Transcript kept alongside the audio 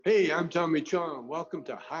Hey, I'm Tommy Chong. Welcome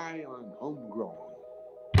to High on Homegrown.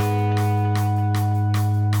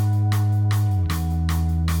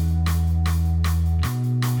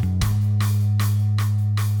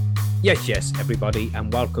 Yes, everybody,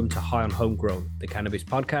 and welcome to High on Homegrown, the cannabis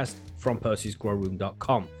podcast from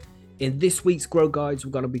Percy'sGrowroom.com. In this week's Grow Guides,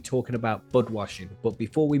 we're going to be talking about bud washing. But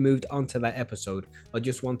before we moved on to that episode, I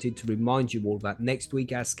just wanted to remind you all that next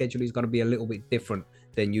week our schedule is going to be a little bit different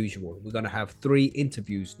than usual. We're going to have 3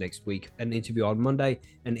 interviews next week: an interview on Monday,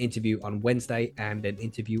 an interview on Wednesday, and an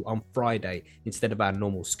interview on Friday instead of our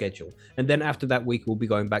normal schedule. And then after that week, we'll be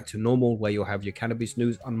going back to normal, where you'll have your cannabis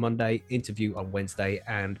news on Monday, interview on Wednesday,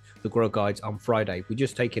 and the Grow Guides on Friday. We're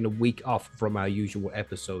just taking a week off from our usual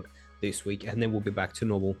episode this week, and then we'll be back to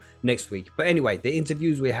normal next week. But anyway, the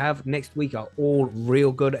interviews we have next week are all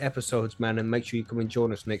real good episodes, man, and make sure you come and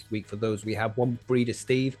join us next week for those. We have one, Breeder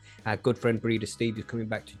Steve, our good friend Breeder Steve, is coming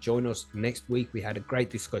back to join us next week. We had a great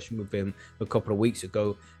discussion with him a couple of weeks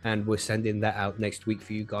ago, and we're sending that out next week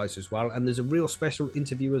for you guys as well. And there's a real special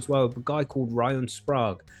interview as well with a guy called Ryan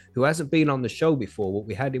Sprague, who hasn't been on the show before, but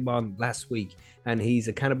we had him on last week, and he's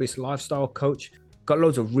a cannabis lifestyle coach. Got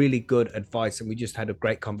loads of really good advice, and we just had a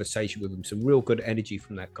great conversation with him. Some real good energy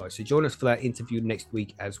from that guy. So join us for that interview next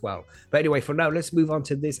week as well. But anyway, for now, let's move on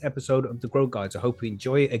to this episode of the Grow Guides. I hope you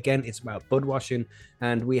enjoy it. Again, it's about bud washing,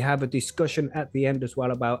 and we have a discussion at the end as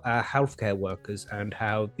well about our healthcare workers and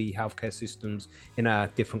how the healthcare systems in our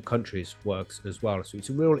different countries works as well. So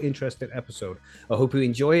it's a real interesting episode. I hope you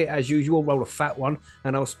enjoy it. As usual, roll a fat one,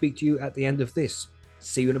 and I'll speak to you at the end of this.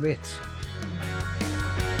 See you in a bit.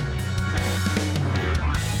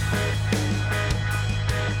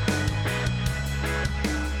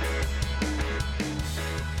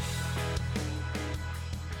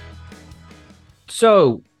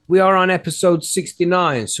 So we are on episode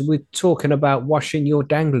 69. So we're talking about washing your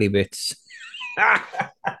dangly bits.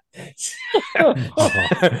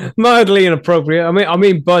 Mildly inappropriate. I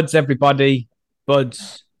mean buds, everybody.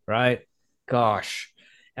 Buds, right? Gosh.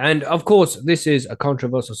 And of course, this is a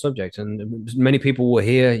controversial subject, and many people will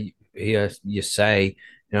hear you say,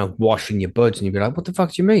 washing your buds, and you'll be like, what the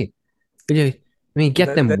fuck do you mean?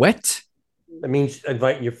 Get them wet? That means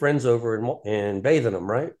inviting your friends over and bathing them,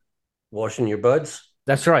 right? Washing your buds.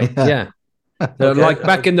 That's right. Yeah. Okay. Like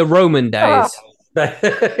back in the Roman days.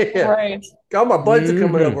 Yeah. Right. Oh, my buds are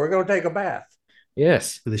coming over. We're going to take a bath.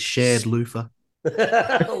 Yes. With a shared loofah.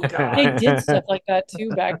 Oh, God. They did stuff like that too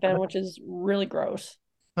back then, which is really gross.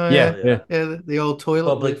 Oh, yeah. The old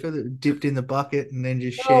toilet loofah that dipped in the bucket and then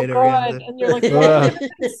just shared around. And you're like, well,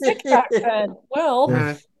 sick back then. Well,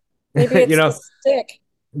 maybe it's the stick.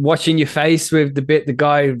 Washing your face with the bit the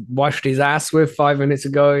guy washed his ass with 5 minutes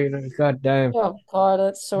ago, god damn. Oh God,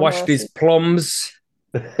 that's so washed nasty. His plums.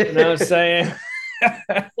 You know what I'm saying?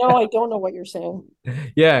 No, I don't know what you're saying.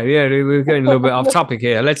 Yeah, we're getting a little bit off topic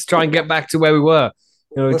here. Let's try and get back to where we were.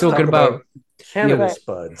 We're talking about cannabis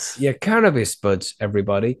buds. Yeah, cannabis buds,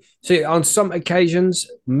 everybody. So on some occasions,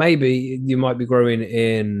 maybe you might be growing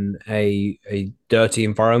in a dirty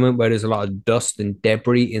environment where there's a lot of dust and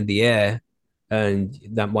debris in the air, and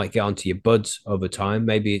that might get onto your buds over time.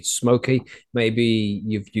 Maybe it's smoky. Maybe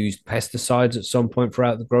you've used pesticides at some point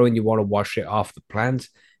throughout the grow and you want to wash it off the plant.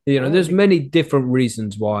 There's many different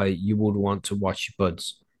reasons why you would want to wash your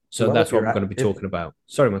buds. So that's what we're going to be talking about.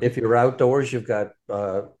 Sorry, man. If you're outdoors, you've got,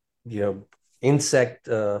 insect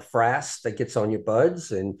frass that gets on your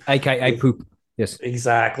buds. AKA poop. Yes.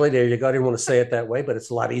 Exactly. There you go. I didn't want to say it that way, but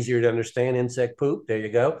it's a lot easier to understand. Insect poop. There you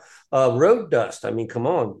go. Road dust. I mean, come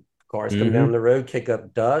on. Cars come down the road, kick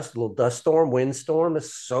up dust, a little dust storm, windstorm.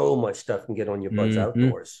 There's so much stuff can get on your buds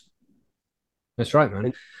outdoors. That's right,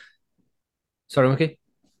 man. Sorry, Mickey?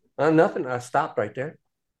 Nothing. I stopped right there.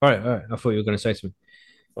 All right. I thought you were going to say something.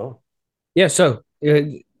 Oh. Yeah, so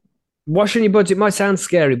washing your buds, it might sound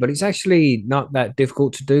scary, but it's actually not that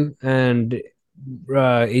difficult to do. And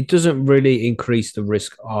it doesn't really increase the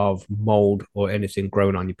risk of mold or anything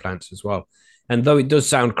growing on your plants as well. And though it does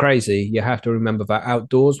sound crazy, you have to remember that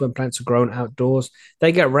outdoors, when plants are grown outdoors,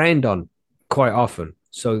 they get rained on quite often.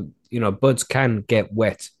 So, buds can get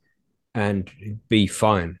wet and be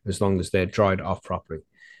fine as long as they're dried off properly.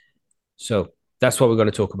 So that's what we're going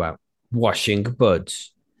to talk about, washing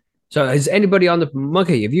buds. So has anybody on the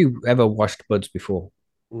monkey, have you ever washed buds before?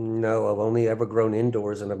 No, I've only ever grown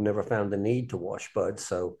indoors and I've never found the need to wash buds.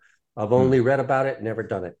 So I've only read about it, never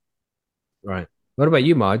done it. Right. What about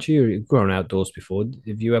you, Marge? You've grown outdoors before.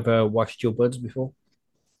 Have you ever washed your buds before?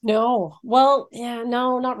 No. Well, yeah,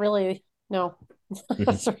 no, not really. No.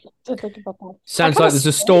 Sorry to think about that. Sounds like there's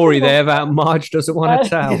a story there that Marge doesn't want to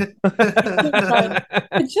tell.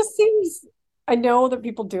 It just seems, I know that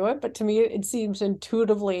people do it, but to me it seems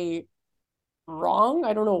intuitively wrong.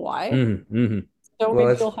 I don't know why. Mm-hmm. So Well,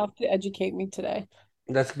 maybe you'll have to educate me today.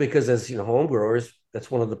 that's because as home growers, that's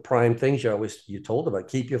one of the prime things you're told about.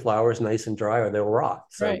 Keep your flowers nice and dry or they'll rot.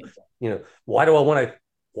 So, Right. why do I want to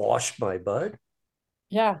wash my bud?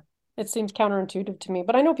 Yeah. It seems counterintuitive to me,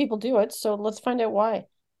 but I know people do it, so let's find out why.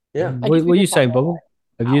 Yeah. I guess What we are you can find saying, out Bubble?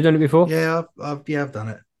 Have why. you done it before? Yeah, I've done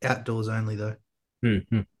it outdoors only though,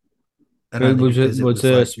 Mm-hmm. and only because it Was was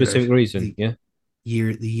there a like specific reason? the Yeah.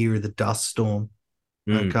 year of the dust storm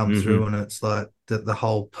come Mm-hmm. through, and it's like the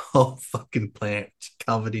whole whole fucking plant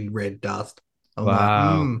covered in red dust. I'm like,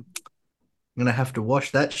 Wow. I'm gonna have to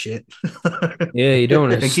wash that shit. Yeah, you don't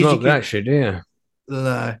want to And kids, you smoke that can shit, do you?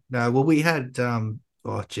 no. Well, we had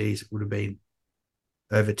oh geez, it would have been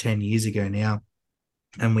over 10 years ago now,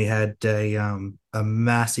 and we had a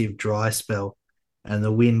massive dry spell, and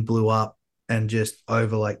the wind blew up, and just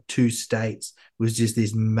over like 2 states was just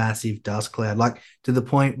this massive dust cloud, like to the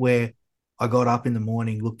point where I got up in the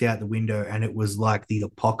morning, looked out the window, and it was like the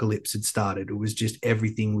apocalypse had started. It was just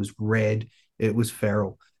everything was red. It was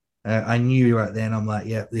feral. I knew right then. I'm like,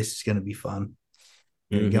 yeah, this is going to be fun.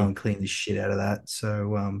 I'm going to go Mm-hmm. and clean the shit out of that.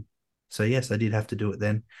 So yes, I did have to do it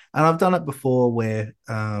then, and I've done it before where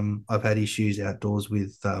I've had issues outdoors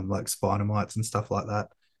with like spider mites and stuff like that.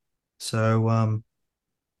 So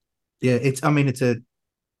yeah, it's I mean it's a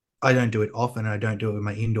I don't do it often. I don't do it with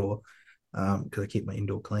my indoor because I keep my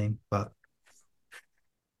indoor clean, but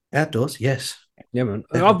outdoors, yes, Yeah, man.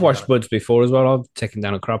 I've definitely done watched it. buds before as well. I've taken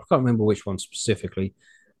down a crop. I can't remember which one specifically.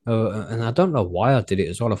 And I don't know why I did it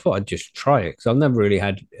as well. I thought I'd just try it because I've never really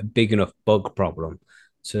had a big enough bug problem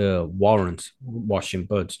to warrant washing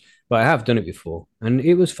buds. But I have done it before, and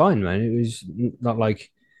it was fine, man. It was not like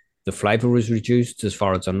the flavor was reduced as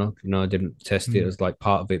far as I know. I didn't test it Mm. as like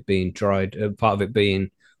part of it being dried, part of it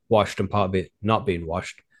being washed, and part of it not being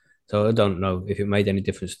washed. So I don't know if it made any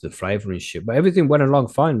difference to the flavor and shit. But everything went along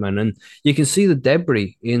fine, man. And you can see the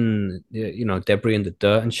debris debris in the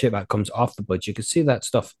dirt and shit that comes off the bud. You can see that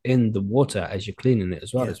stuff in the water as you're cleaning it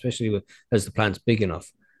as well, Yeah, especially as the plant's big enough.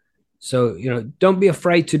 So, don't be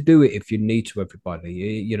afraid to do it if you need to,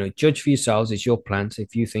 everybody. Judge for yourselves. It's your plant.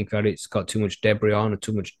 If you think that it's got too much debris on or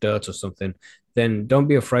too much dirt or something, then don't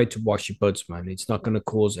be afraid to wash your buds, man. It's not going to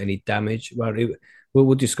cause any damage.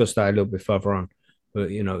 We'll discuss that a little bit further on. But,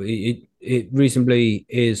 it reasonably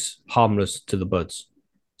is harmless to the buds.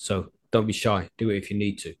 So don't be shy. Do it if you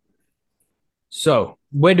need to. So,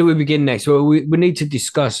 where do we begin next? Well, we need to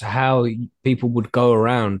discuss how people would go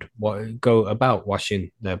about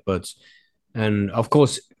washing their buds. And of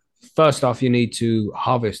course, first off, you need to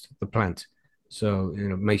harvest the plant. So,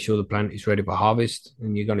 make sure the plant is ready for harvest,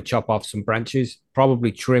 and you're going to chop off some branches,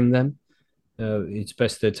 probably trim them. It's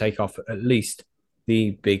best to take off at least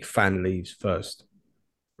the big fan leaves first,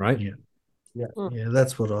 right? yeah, Yeah. yeah.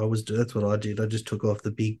 That's what I was. That's what I did. I just took off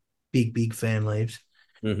the big fan leaves,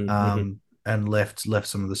 Mm-hmm, mm-hmm, and left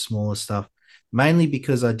some of the smaller stuff, mainly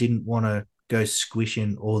because I didn't want to go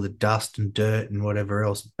squishing all the dust and dirt and whatever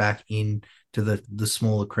else back in to the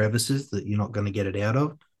smaller crevices that you're not going to get it out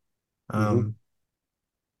of. Mm-hmm. Um,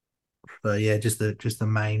 but yeah, just the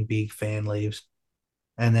main big fan leaves,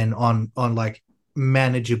 and then on like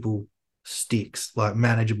manageable sticks, like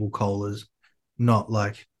manageable colas, not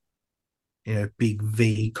like big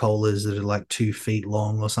V colas that are like 2 feet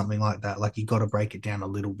long or something like that. Like you got to break it down a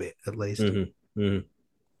little bit at least. mm-hmm,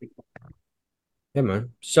 mm-hmm. Yeah, man.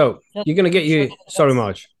 So Just you're gonna get sure you. Sorry,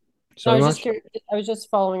 Marge. No, I Sorry, was just Marge. curious. I was just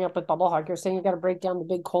following up with Bubble Hog. You're saying you got to break down the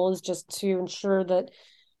big coals just to ensure that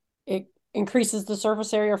it increases the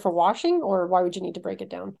surface area for washing, or why would you need to break it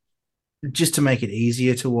down? Just to make it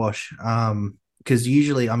easier to wash. Because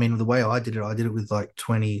usually, I mean, the way I did it with like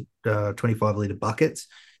 25 liter buckets.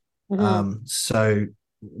 Mm-hmm. So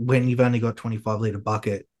when you've only got 25 liter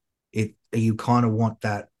bucket, you kind of want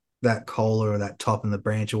that cola or that top and the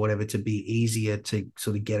branch or whatever to be easier to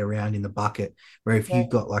sort of get around in the bucket. Where if Right. you've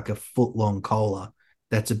got like a foot long cola,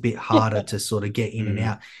 that's a bit harder to sort of get in and Mm-hmm,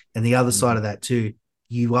 out. And the other side mm-hmm. of that too,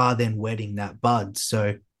 you are then wetting that bud.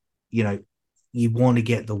 So, you know, you want to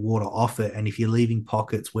get the water off it. And if you're leaving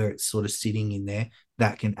pockets where it's sort of sitting in there,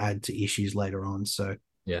 that can add to issues later on. So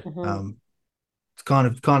Yeah. Mm-hmm. um, it's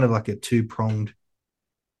kind of like a two-pronged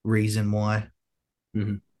reason why.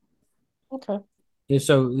 Mm-hmm. Okay. Yeah,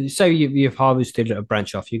 so say you've harvested a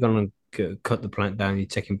branch off, you're gonna cut the plant down. You're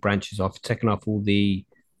taking branches off, taking off all the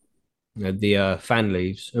fan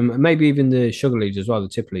leaves, and maybe even the sugar leaves as well, the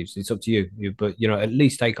tip leaves. It's up to you. But at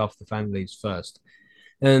least take off the fan leaves first.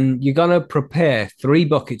 And you're gonna prepare 3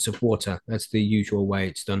 buckets of water. That's the usual way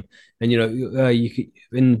it's done. And you could,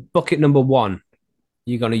 in bucket number one,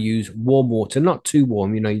 you're going to use warm water, not too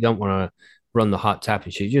warm. You don't want to run the hot tap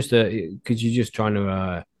and shit, just because you're just trying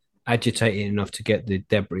to agitate it enough to get the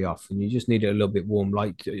debris off, and you just need it a little bit warm,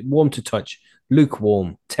 like warm to touch,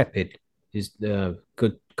 lukewarm, tepid is the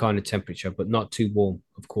good kind of temperature, but not too warm,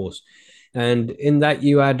 of course. And in that,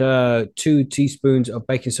 you add 2 teaspoons of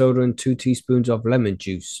baking soda and 2 teaspoons of lemon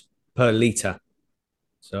juice per liter.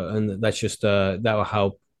 So, and that's just that will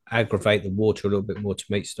help aggravate the water a little bit more to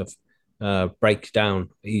make stuff break down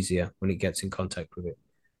easier when it gets in contact with it.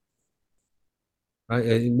 Right?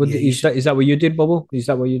 Yeah, you should. Is that what you did, Bubble? Is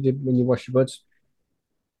that what you did when you washed your buds?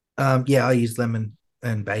 Yeah, I used lemon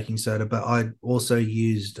and baking soda, but I also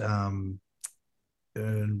used uh,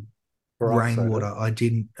 Peroxide. rainwater. I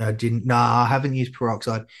didn't. No, I haven't used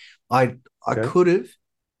peroxide. I Okay. could have,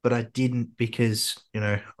 but I didn't because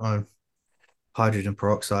I'm hydrogen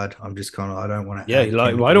peroxide. I'm just kind of I don't want to Yeah, add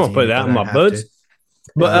like well, I don't chemicals want to in put if I that in don't my have to. buds.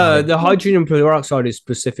 But Uh, the hydrogen peroxide is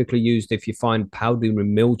specifically used if you find powdery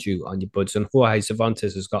mildew on your buds. And Jorge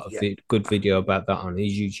Cervantes has got a yeah, good video about that on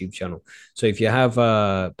his YouTube channel. So if you have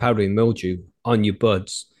powdery mildew on your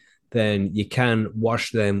buds, then you can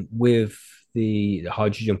wash them with the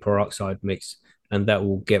hydrogen peroxide mix, and that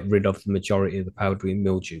will get rid of the majority of the powdery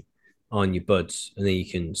mildew on your buds, and then you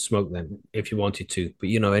can smoke them if you wanted to. But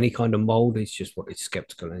any kind of mold, it's just what it's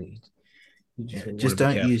skeptical, and you yeah. just want to Just be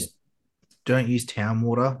careful. don't use town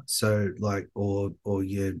water. So like or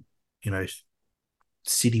your you know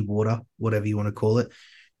city water, whatever you want to call it.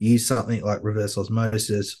 Use something like reverse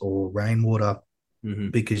osmosis or rainwater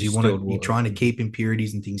because Distilled you're water. trying to keep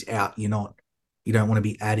impurities and things out. You don't want to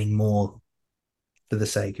be adding more for the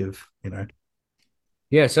sake of.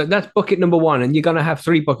 Yeah, so that's bucket number one, and you're gonna have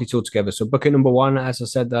 3 buckets altogether. So bucket number one, as I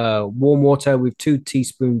said, warm water with 2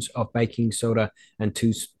 teaspoons of baking soda and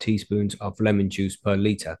 2 teaspoons of lemon juice per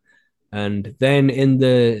liter. And then in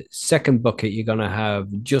the second bucket, you're gonna have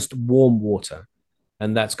just warm water,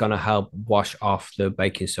 and that's going to help wash off the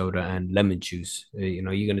baking soda and lemon juice. You're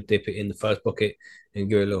going to dip it in the first bucket and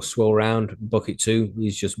give it a little swirl around. Bucket two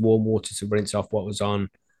is just warm water to rinse off what was on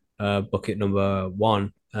bucket number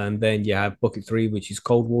one. And then you have bucket three, which is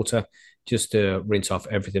cold water, just to rinse off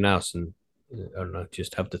everything else. And I don't know,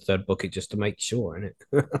 just have the third bucket just to make sure,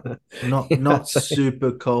 innit? Not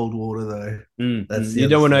super cold water though. That's the You other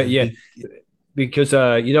don't want to, thing. yeah, because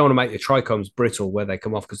you don't want to make the trichomes brittle where they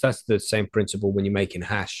come off, because that's the same principle when you're making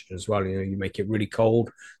hash as well. You make it really cold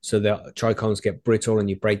so the trichomes get brittle and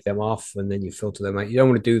you break them off and then you filter them out. You don't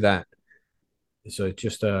want to do that. So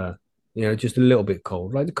just a little bit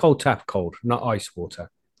cold, like the cold tap cold, not ice water.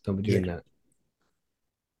 Don't be Yeah. doing that.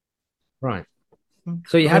 Right.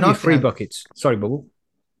 So you I mean, have I your three found buckets. Sorry, Bubble.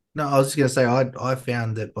 no, I was just gonna say I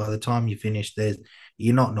found that by the time you finish,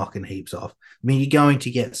 you're not knocking heaps off. I mean, you're going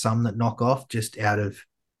to get some that knock off just out of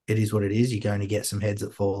it is what it is. You're going to get some heads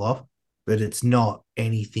that fall off, but it's not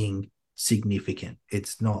anything significant.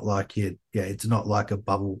 It's not like it's not like a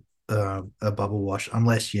bubble wash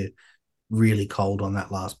unless you're really cold on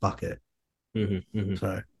that last bucket. Mm-hmm, mm-hmm.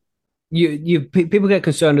 So People get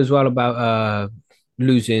concerned as well about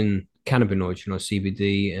losing cannabinoids,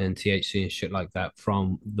 CBD and THC and shit like that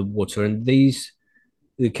from the water. And the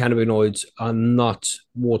cannabinoids are not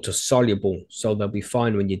water soluble, so they'll be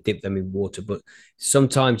fine when you dip them in water. But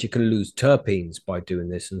sometimes you can lose terpenes by doing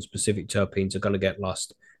this, and specific terpenes are going to get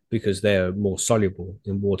lost because they're more soluble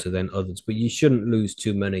in water than others. But you shouldn't lose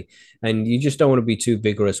too many, and you just don't want to be too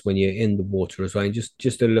vigorous when you're in the water as well. And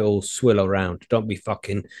just a little swill around. Don't be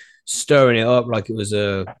fucking stirring it up like it was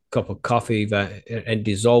a cup of coffee that and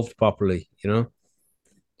dissolved properly.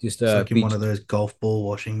 Just it's like in be. one of those golf ball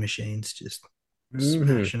washing machines, just Mhm.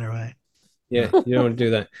 smashing away. Yeah, you don't want to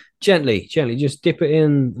do that. Gently, gently, just dip it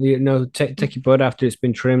in. Take your bud after it's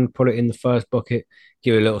been trimmed, put it in the first bucket,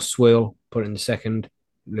 give it a little swill, put it in the second,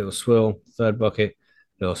 little swill, third bucket,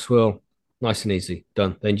 little swill. Nice and easy,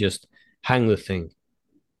 done. Then just hang the thing.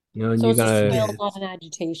 And So you're it's a gonna, swill, Yeah, not an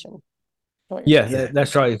agitation. Is what you're yeah, saying. yeah,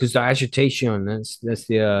 that's right. Because the agitation, that's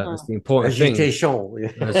the important thing.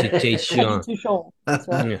 Agitation. Agitation. Agitation. That's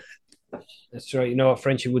right. Yeah. That's right. You know what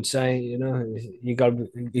Frenchie would say. You got.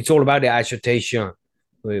 It's all about the agitation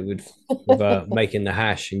with making the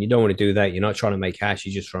hash, and you don't want to do that. You're not trying to make hash.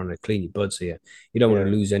 You're just trying to clean your buds here. You don't want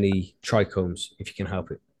Yeah. to lose any trichomes if you can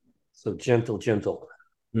help it. So gentle, gentle.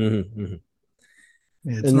 Mm-hmm.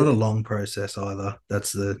 yeah. It's not a And long process either.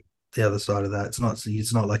 That's the other side of that. It's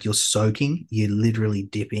not like you're soaking. You're literally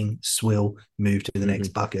dipping, swill, move to the next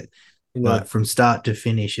mm-hmm. bucket. you know, But from start to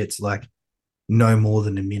finish, it's like no more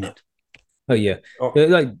than a minute. oh yeah, Oh,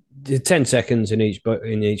 like 10 seconds in each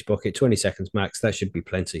bucket, 20 seconds max. That should be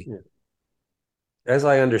plenty. yeah. as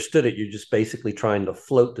I understood it, you're just basically trying to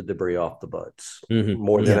float the debris off the buds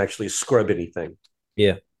more than Yeah. actually scrub anything.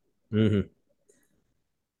 Yeah. hmm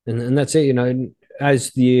and that's it.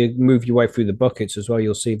 As you move your way through the buckets as well,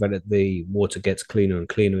 you'll see that the water gets cleaner and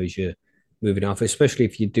cleaner as you're moving off, especially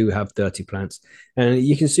if you do have dirty plants. And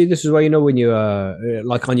you can see this as well, when you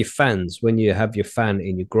like on your fans, when you have your fan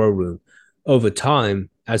in your grow room, over time,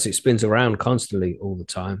 as it spins around constantly all the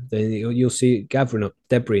time, then you'll see it gathering up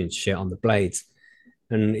debris and shit on the blades.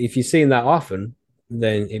 And if you're seeing that often,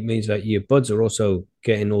 then it means that your buds are also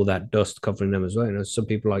getting all that dust covering them as well. Some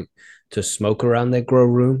people like to smoke around their grow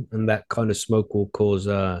room, and that kind of smoke will cause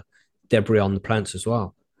debris on the plants as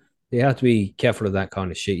well. You have to be careful of that kind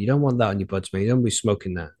of shit. You don't want that on your buds, man. You don't be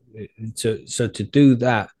smoking that. So to do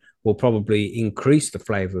that will probably increase the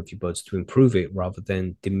flavor of your buds to improve it rather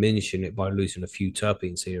than diminishing it by losing a few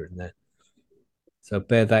terpenes here and there. So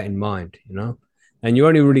bear that in mind. And you're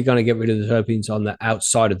only really going to get rid of the terpenes on the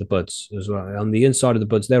outside of the buds as well. On the inside of the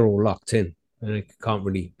buds, they're all locked in and it can't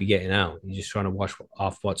really be getting out. You're just trying to wash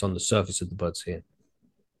off what's on the surface of the buds here.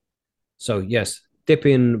 So, yes, dip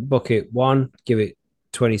in bucket one, give it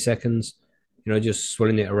 20 seconds, just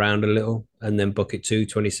swirling it around a little. And then bucket two,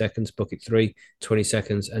 20 seconds, bucket three, 20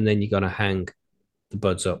 seconds. And then you're going to hang the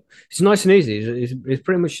buds up. It's nice and easy. It's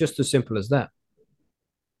pretty much just as simple as that.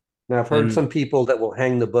 Now, I've heard And some people that will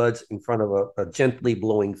hang the buds in front of a gently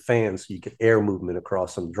blowing fan so you get air movement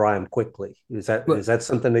across them, dry them quickly. Is that but is that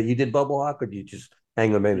something that you did, Bubble Hawk, or do you just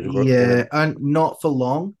hang them Yeah, and not for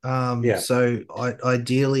long. Yeah, So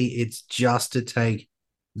ideally, it's just to take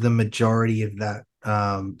the majority of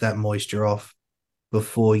that moisture off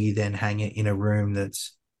before you then hang it in a room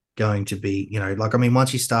that's going to be, like, I mean,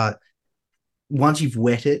 once you've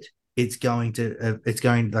wet it, it's going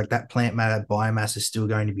like that plant matter biomass is still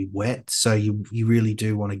going to be wet. So you really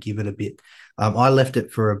do want to give it a bit. I left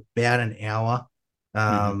it for about an hour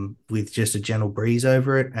mhm. with just a gentle breeze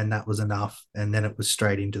over it, and that was enough. And then it was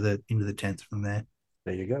straight into the tents from there.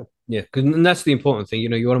 there you go. Yeah, and that's the important thing.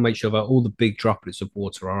 You want to make sure that all the big droplets of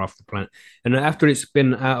water are off the plant. And after it's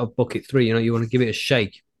been out of bucket three, you want to give it a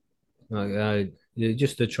shake, like,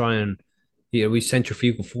 just to try and, with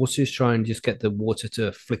centrifugal forces, try and just get the water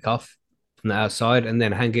to flick off from the outside, and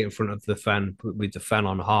then hang it in front of the fan with the fan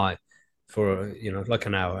on high for, like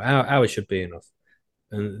an hour. Hour should be enough,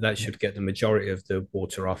 and that should get the majority of the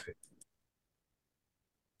water off it.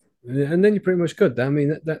 And then you're pretty much good. I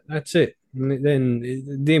mean, that's it. And then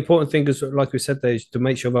the important thing is, like we said, there is to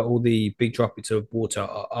make sure that all the big droplets of water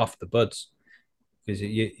are off the buds. Because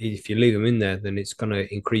if you leave them in there, then it's going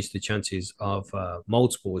to increase the chances of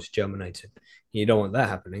mold spores germinating. You don't want that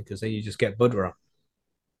happening because then you just get bud rot.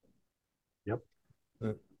 Yep.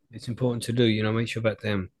 But it's important to do, make sure that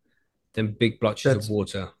them big blotches of That's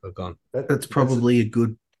water are gone. that's probably a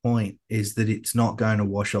good point. Is that it's not going to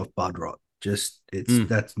wash off bud rot. Just Mm.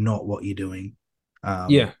 that's not what you're doing.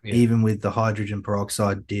 Yeah. Even with the hydrogen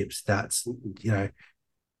peroxide dips, that's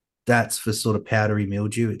for sort of powdery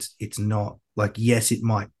mildew. It's not like, yes, it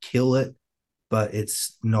might kill it, but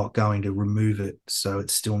it's not going to remove it. So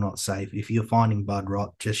it's still not safe. If you're finding bud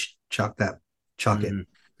rot, just chuck it. hmm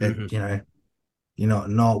It hmm you're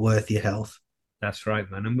not worth your health. That's right,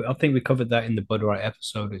 man. And I think we covered that in the bud rot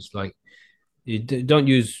episode. It's like don't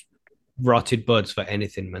use rotted buds for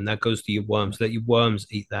anything, man. That goes to your worms. Let your worms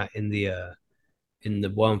eat that in the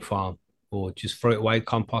worm farm, or just throw it away,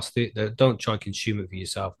 compost it. Don't try and consume it for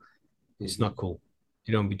yourself. It's not cool.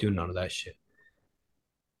 You don't be doing none of that shit.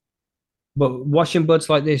 But washing buds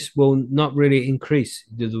like this will not really increase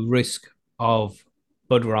the risk of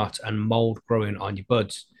bud rot and mold growing on your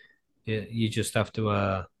buds. You just have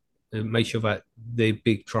to make sure that the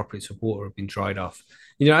big droplets of water have been dried off.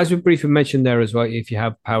 As we briefly mentioned there as well, if you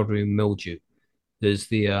have powdery mildew, there's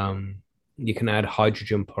the you can add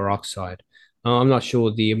hydrogen peroxide. I'm not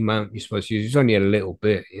sure the amount you're supposed to use. It's only a little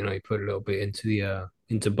bit. You put a little bit into the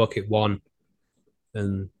into bucket one,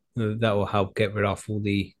 and that will help get rid of all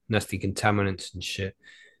the nasty contaminants and shit.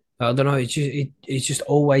 I don't know. It just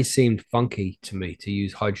always seemed funky to me to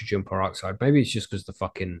use hydrogen peroxide. Maybe it's just because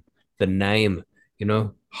the name,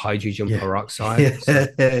 hydrogen Yeah. peroxide. Yeah. It's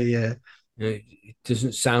like, Yeah. it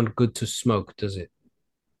doesn't sound good to smoke, does it?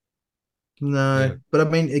 No, Yeah. but I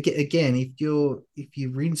mean, again, if you're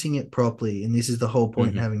rinsing it properly, and this is the whole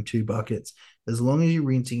point in hmm having two buckets, as long as you're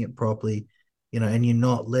rinsing it properly, and you're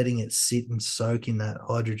not letting it sit and soak in that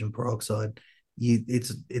hydrogen peroxide,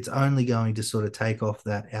 it's only going to sort of take off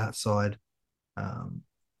that outside, um,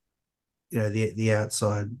 the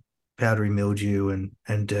outside powdery mildew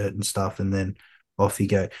and dirt and stuff, and then off you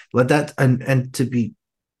go. And to be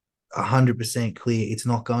 100% clear, it's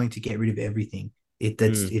not going to get rid of everything.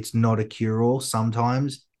 It's not a cure all.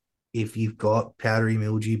 Sometimes, if you've got powdery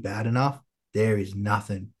mildew bad enough, there is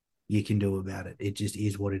nothing you can do about it. It just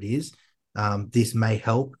is what it is. This may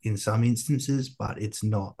help in some instances, but it's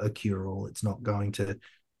not a cure all. It's not going to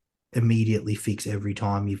immediately fix every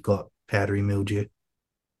time you've got powdery mildew.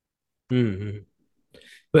 Mm-hmm.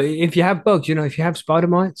 But if you have bugs, if you have spider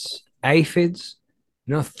mites, aphids,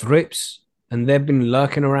 thrips, and they've been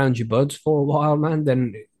lurking around your buds for a while, man,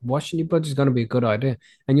 then washing your buds is going to be a good idea.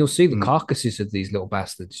 And you'll see the Mm. carcasses of these little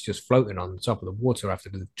bastards just floating on the top of the water after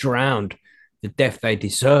they've drowned the death they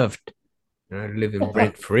deserved. Living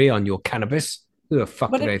rent free on your cannabis. Who the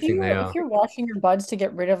fuck But do they think they if are? you're washing your buds to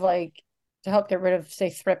get rid of to help get rid of say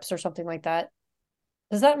thrips or something like that,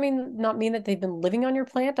 does that not mean that they've been living on your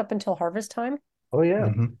plant up until harvest time? Oh yeah,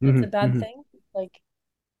 Mhm. It's Mm-hmm, a bad mm-hmm. thing. Like,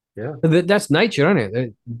 yeah. That's nature, isn't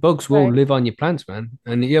it? Bugs will right. live on your plants, man.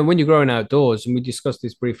 And yeah, when you're growing outdoors, and we discussed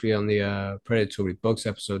this briefly on the predatory bugs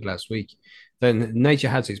episode last week, then nature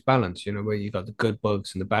has its balance, where you got the good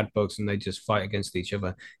bugs and the bad bugs, and they just fight against each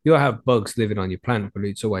other. You'll have bugs living on your plant, but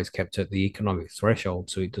it's always kept at the economic threshold,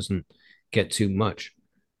 so it doesn't get too much.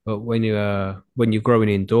 But when you're growing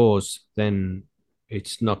indoors, then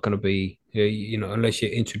it's not going to be, unless you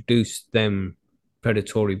introduce them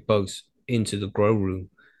predatory bugs into the grow room,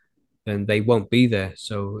 then they won't be there.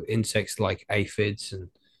 So insects like aphids and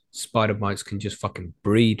spider mites can just fucking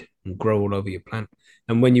breed and grow all over your plant.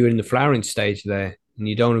 And when you're in the flowering stage there and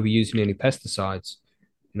you don't want to be using any pesticides,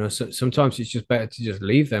 sometimes it's just better to just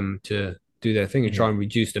leave them to do their thing and Yeah. try and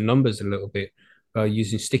reduce the numbers a little bit by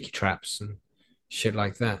using sticky traps and shit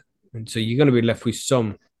like that. And so you're going to be left with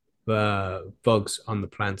some bugs on the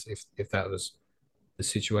plant if that was the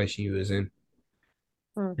situation you was in.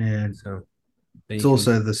 Hmm. And So then it's you can.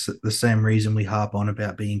 also the same reason we harp on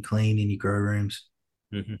about being clean in your grow rooms.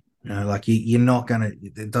 Mhm, Like you're not gonna.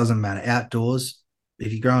 It doesn't matter outdoors.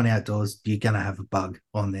 If you're growing outdoors, you're gonna have a bug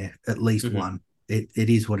on there, at least mhm, one. It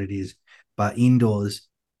is what it is. But indoors,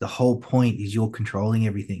 the whole point is you're controlling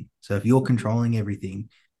everything. So if you're controlling everything,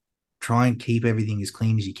 try and keep everything as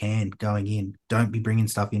clean as you can going in. Don't be bringing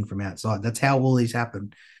stuff in from outside. That's how all these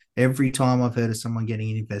happen. Every time I've heard of someone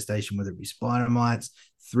getting an infestation, whether it be spider mites,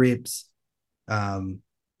 thrips, um,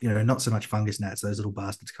 not so much fungus gnats; those little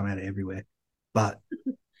bastards come out of everywhere. But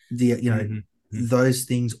mhm, mhm. those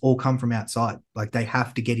things all come from outside. Like they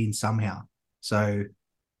have to get in somehow. So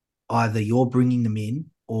either you're bringing them in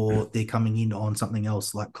or they're coming in on something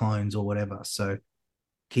else like clones or whatever. So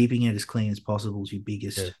keeping it as clean as possible is your Yeah.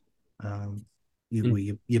 biggest,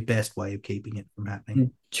 Mm. your best way of keeping it from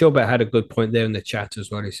happening. Chilbert had a good point there in the chat as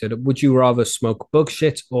well. He said, "Would you rather smoke bug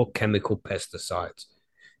shit or chemical pesticides?"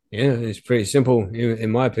 Yeah, it's pretty simple,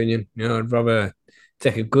 in my opinion. I'd rather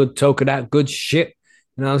take a good toke of that good shit.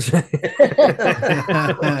 You know what I'm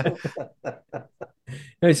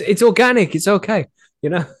saying? It's organic. It's okay. You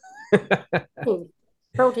know.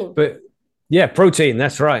 Protein. But yeah, protein.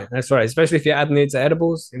 That's right. That's right. Especially if you're adding it to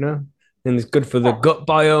edibles. And it's good for the Yeah. gut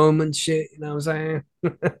biome and shit. You know what I'm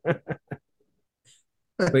saying?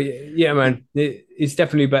 But yeah, man, it's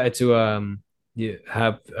definitely better to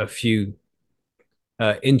have a few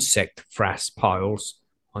insect frass piles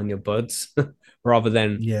on your buds rather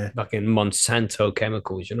than Yeah, fucking Monsanto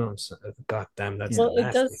chemicals. God damn, that's yeah, Well,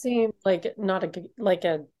 it does nasty. seem like not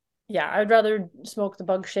a yeah, I'd rather smoke the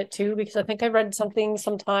bug shit too because I think I read something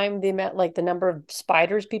sometime they meant like the number of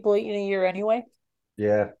spiders people eat in a year anyway.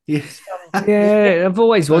 Yeah. yeah. Just from Yeah, I've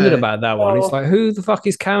always wondered Uh, about that one. It's so like, who the fuck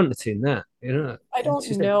is counting that? I It's don't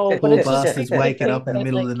just, know, but Poor it just bastards seems like waking they up in the said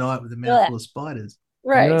middle of like the night with a bleh. mouthful of spiders.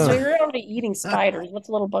 Right. So no. you're already eating spiders. What's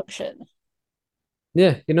a little bug shit?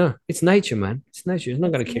 Yeah, it's nature, man. It's nature. It's not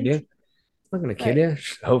It's gonna kill you. nature. It's not gonna kill Right. you.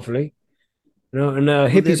 Hopefully. And Well,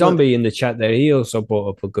 Hippie look, Zombie in the chat there, he also brought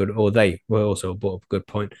up a good, or they were also brought up a good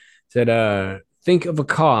point. Said, think of a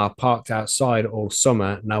car parked outside all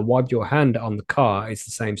summer. Now wipe your hand on the car. It's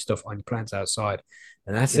the same stuff on your plants outside.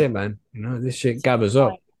 And that's Yeah. it, man. This shit It's gathers fine.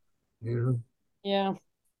 up. You know. Yeah.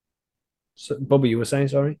 So, Bobby, you were saying,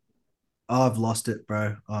 sorry? I've lost it,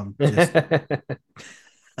 bro. I'm just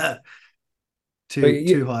But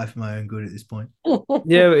too high for my own good at this point.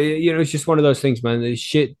 yeah, it's just one of those things, man. The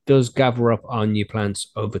shit does gather up on your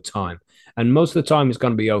plants over time, and most of the time it's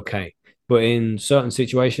going to be okay. But in certain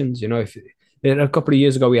situations, if a couple of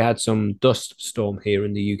years ago we had some dust storm here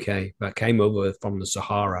in the UK that came over from the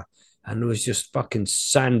Sahara, and there was just fucking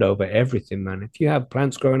sand over everything, man. If you have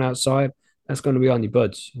plants growing outside, that's going to be on your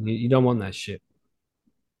buds. You don't want that shit,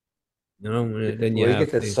 Then you We get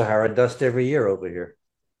have that the Sahara dust every year over here,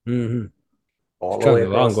 mm-hmm. It's all the way traveling a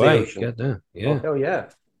long across the way. ocean. Get there, Oh yeah. hell yeah!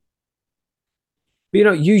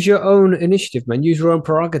 But, use your own initiative, man. Use your own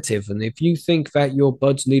prerogative. And if you think that your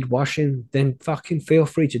buds need washing, then fucking feel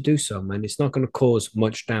free to do so, man. It's not going to cause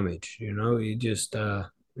much damage. You just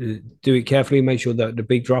do it carefully. Make sure that the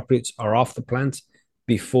big droplets are off the plant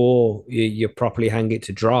before you properly hang it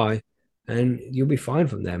to dry, and you'll be fine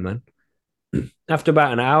from there, man. After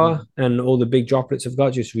about an hour and all the big droplets have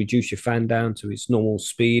got, just reduce your fan down to its normal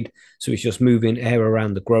speed. So it's just moving air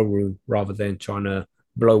around the grow room rather than trying to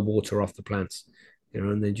blow water off the plants,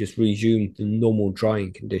 and then just resume the normal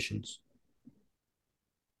drying conditions.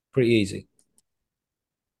 Pretty easy.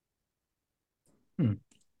 Hmm.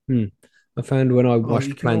 Hmm. I found when I Oh, you washed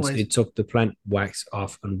can plants, always. it took the plant wax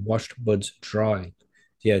off and washed buds dry.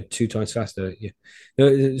 Yeah, 2 times faster. Yeah,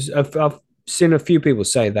 I've seen a few people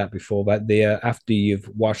say that before. That the after you've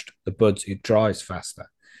washed the buds, it dries faster.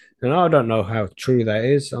 And I don't know how true that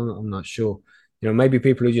is. I'm not sure. Maybe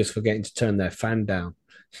people are just forgetting to turn their fan down.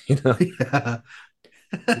 You know, Yeah.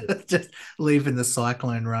 Just leaving the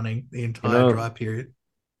cyclone running the you entire know. dry period.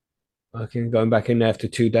 I can going back in there after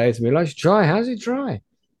 2 days and be like, it's dry. How's it dry?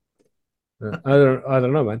 I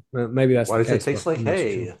don't know, man. Maybe that's Why the does it case, but taste like I'm not sure.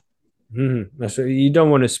 hay? That's you don't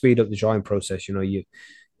want to speed up the drying process. You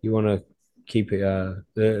want to keep it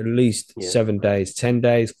at least Yeah. 7 days, 10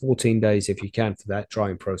 days, 14 days if you can for that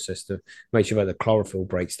drying process to make sure that the chlorophyll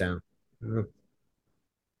breaks down.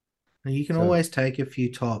 You can So, always take a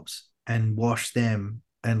few tops and wash them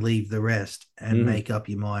and leave the rest and mm, make up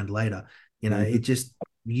your mind later. It mm, just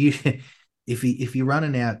you if you run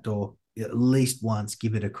an outdoor, at least once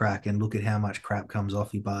give it a crack and look at how much crap comes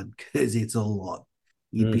off your bud because it's a lot.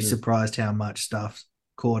 You'd be mm. surprised how much stuff's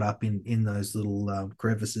caught up in those little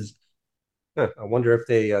crevices. Huh, I wonder if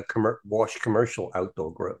they wash commercial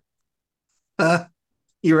outdoor grow.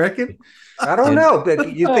 You reckon? I don't And know,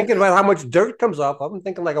 but you're thinking about how much dirt comes off. I'm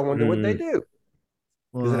thinking like, I wonder what they mm, do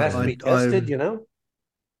because it Well, has to be tested, you know?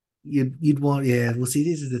 you'd want, yeah. Well, see,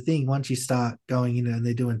 this is the thing. Once you start going, and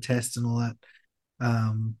they're doing tests and all that,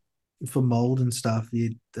 um, for mold and stuff,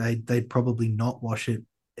 they'd probably not wash it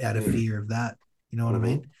out of Mm. fear of that. You know what I Hmm.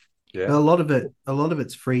 mean? But Yeah. a lot of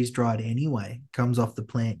it's freeze dried anyway. Comes off the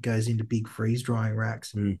plant, goes into big freeze drying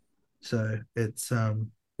racks. mm. So it's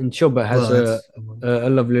And Chubba has well, a, it's a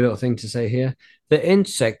lovely little thing to say here. The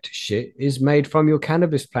insect shit is made from your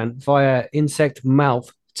cannabis plant via insect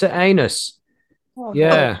mouth to anus. Oh God.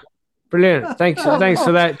 Yeah, brilliant. Thanks for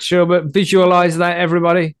that, Chubba. Visualize that,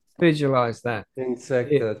 everybody. Visualize that.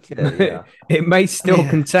 Insect It kid. Yeah. it may still yeah,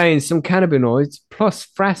 contain some cannabinoids plus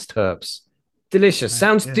fast herbs. Delicious.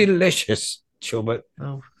 Sounds yeah. delicious, Chubba.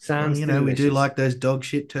 Well, Sounds we do delicious. like those dog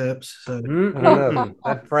shit terps. So I don't know. Mm-mm-mm.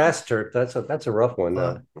 That brass turp, that's a rough one.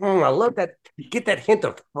 uh, I love that. You get that hint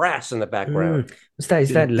of brass in the background. What's that?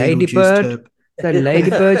 Is bit of that Beetlejuice ladybird? Is terp. that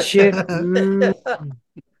ladybird shit?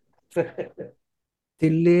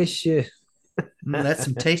 Delicious. That's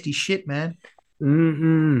some tasty shit, man.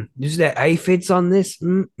 Is there aphids on this?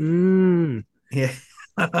 Mm-mm. Yeah.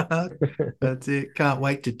 That's it. Can't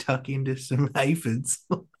wait to tuck into some aphids.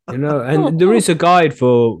 And there is a guide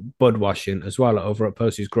for bud washing as well over at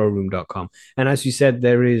postysgrowroom.com. And as you said,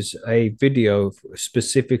 there is a video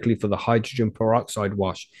specifically for the hydrogen peroxide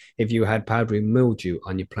wash if you had powdery mildew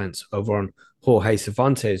on your plants over on Jorge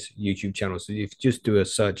Cervantes' YouTube channel. So if you just do a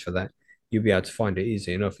search for that, you'll be able to find it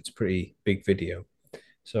easy enough. It's a pretty big video.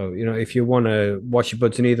 So, if you want to wash your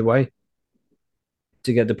buds in either way,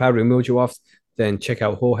 to get the powdery mildew off, then check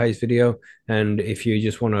out Jorge's video. And if you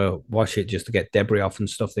just want to wash it just to get debris off and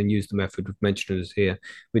stuff, then use the method we've mentioned here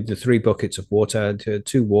with the 3 buckets of water,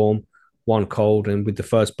 two warm, one cold, and with the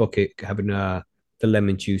first bucket having the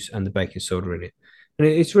lemon juice and the baking soda in it. And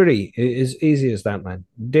it's really as easy as that, man.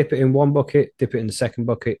 Dip it in one bucket, dip it in the second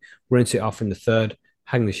bucket, rinse it off in the third,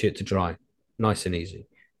 hang the shit to dry. Nice and easy.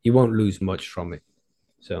 You won't lose much from it.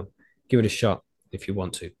 So give it a shot if you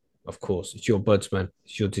want to. Of course, it's your buds, man.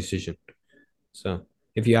 It's your decision. So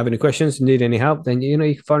if you have any questions, need any help, then you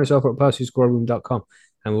can find us over at postysgrowroom.com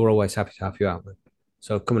and we're always happy to help you out, man.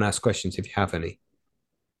 So come and ask questions if you have any.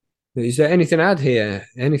 Is there anything to add here?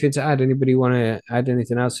 Anything to add? Anybody want to add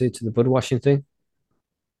anything else here to the bud washing thing?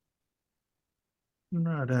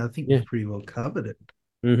 No, I think Yeah. we've pretty well covered it.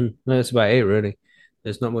 No, that's about it, really.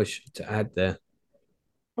 There's not much to add there.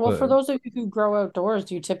 Well, for But those of you who grow outdoors,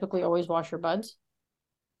 do you typically always wash your buds?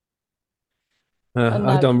 And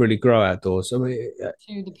I that don't really grow outdoors. I mean,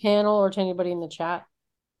 to the panel or to anybody in the chat.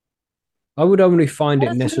 I would only find it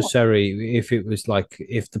Let us know. necessary if it was like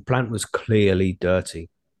if the plant was clearly dirty.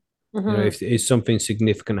 Mhm. If something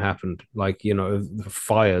significant happened, like the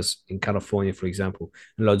fires in California, for example,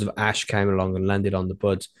 and loads of ash came along and landed on the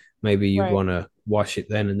buds, maybe you'd Right. want to wash it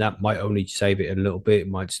then, and that might only save it a little bit. It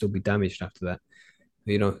might still be damaged after that.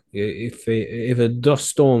 You know, if a dust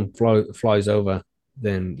storm flies over,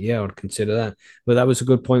 then yeah, I'd consider that. But that was a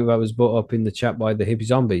good point that was brought up in the chat by the hippie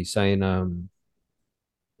zombie saying,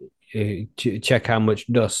 check how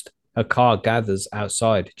much dust a car gathers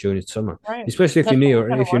outside during the summer, Right. especially That's what we're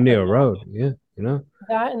kind of if you're near wondering a now. road. Yeah, you know.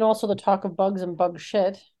 That and also the talk of bugs and bug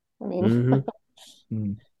shit. I mean, Hmm.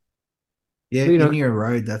 Mm. Yeah, But, you in know, near a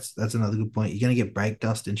road, that's another good point. You're gonna get brake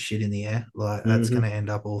dust and shit in the air. Like that's hmm gonna end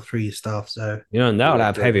up all through your stuff. So and that would Yeah,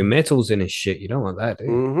 have heavy exactly. metals in his shit. You don't want that, do you?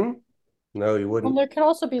 Mm-hmm. No, you well, wouldn't. there could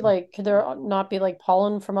also be like, could there not be like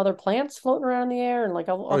pollen from other plants floating around in the air and like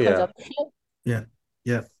Oh all kinds of yeah. other shit? yeah,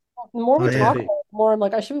 yeah. The more Oh we Yeah. talk yeah. about it, the more I'm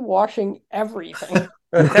like, I should be washing everything.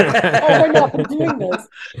 Why have I not been The doing this?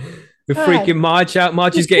 God, freaking March out.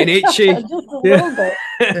 March is just getting itchy. a Yeah. little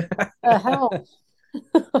bit. The hell?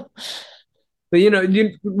 But you know,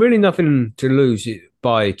 you really nothing to lose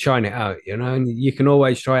by trying it out. You know, and you can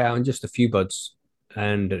always try it out on just a few buds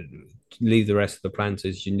and leave the rest of the plants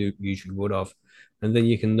as you usually would have, and then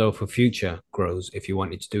you can know for future grows if you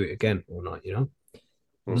wanted to do it again or not. You know,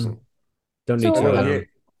 Mhm. don't need I So, know to. here.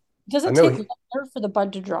 does I it know. take longer for the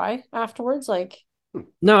bud to dry afterwards? Like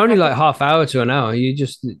No, only after? like half hour to an hour. You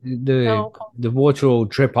just Oh, okay. the water will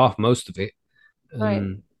drip off most of it, Right.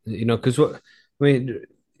 and you know because what I mean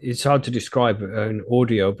it's hard to describe in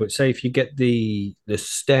audio, but say if you get the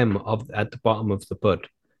stem of at the bottom of the bud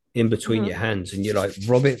in between Hmm. your hands and you like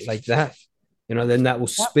rub it like that, you know, then that will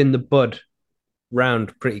Yep. spin the bud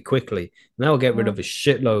round pretty quickly, and that will get rid Mhm. of a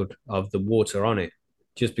shitload of the water on it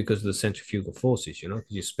just because of the centrifugal forces, you know,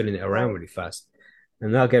 because you're spinning it around Right. really fast.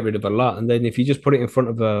 And that'll get rid of a lot. And then if you just put it in front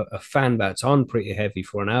of a fan that's on pretty heavy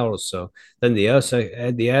for an hour or so, then the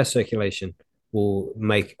air circulation will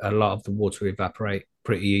make a lot of the water evaporate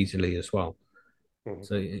pretty easily as well. Mhm.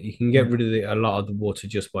 So you can get Yeah. rid of a lot of the water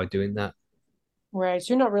just by doing that. Right.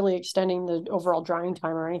 So you're not really extending the overall drying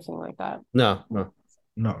time or anything like that. No, no.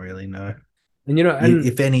 Not really, no. And you know, and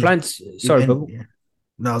If any, plants. if Sorry, but any, yeah.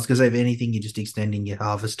 No, I was gonna say if anything, you're just extending your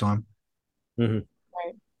harvest time. mhm.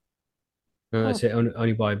 Right. No, Hmm. that's it.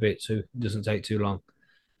 Only by a bit, so it doesn't take too long.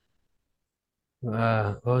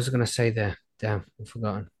 What was I going to say there? Damn, I've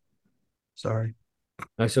forgotten. Sorry.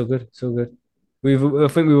 No, it's all good. It's all good. I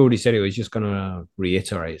think we've already said it. Was just going to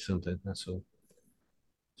reiterate something. That's all.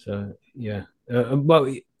 So yeah,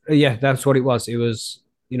 well, yeah, that's what it was. It was,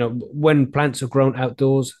 you know, when plants are grown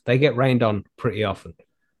outdoors, they get rained on pretty often.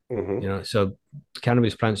 You Mhm. know, so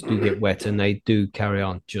cannabis plants do get wet and they do carry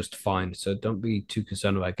on just fine. So don't be too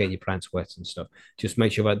concerned about getting your plants wet and stuff. Just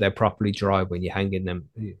make sure that they're properly dry when you're hanging them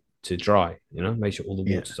to dry. You know, make sure all the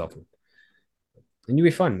Yeah. water's off them, and you'll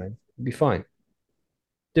be fine, man. You'll be fine.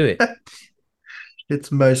 Do it.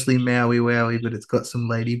 It's mostly Maui Wowie, but it's got some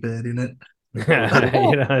ladybird in it. You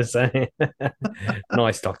know what I'm saying?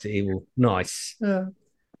 Nice, Doctor Evil. Nice. Yeah.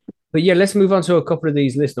 But yeah, let's move on to a couple of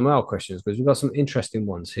these listener mail questions because we've got some interesting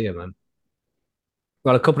ones here, man.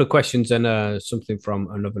 Well, a couple of questions and something from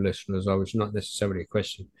another listener as well, which is not necessarily a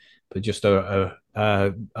question, but just I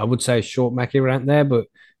would say a short Mackie rant there, but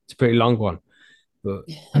it's a pretty long one. But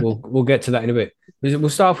we'll get to that in a bit. We'll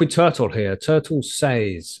start off with Turtle here. Turtle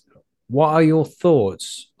says, "What are your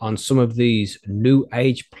thoughts on some of these new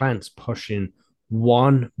age plants pushing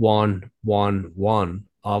 1-1-1-1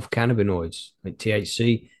 of cannabinoids like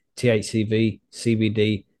THC, THCV,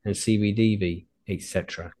 CBD, and CBDV,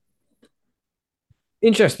 etc.?"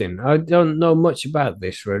 Interesting. I don't know much about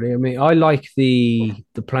this really. I mean, I like the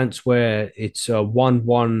plants where it's a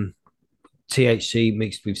 1-1 THC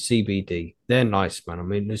mixed with CBD. They're nice, man. I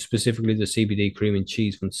mean, specifically the CBD cream and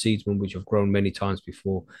cheese from Seedsman, which I've grown many times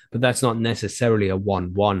before, but that's not necessarily a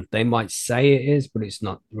 1-1. They might say it is, but it's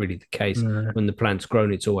not really the case. Uh, When the plant's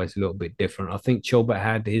grown, it's always a little bit different. I think Chilbert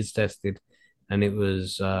had his tested, and it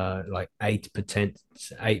was like 8%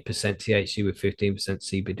 THC with 15%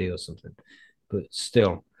 CBD or something. But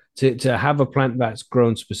still, to have a plant that's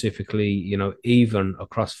grown specifically, you know, even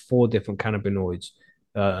across four different cannabinoids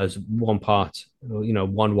as one part, you know,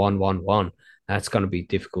 1-1-1-1. That's going to be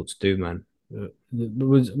difficult to do, man.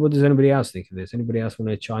 What does anybody else think of this? Anybody else want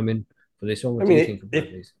to chime in for this one? I What do you mean, think about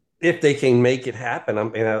these? if they can make it happen,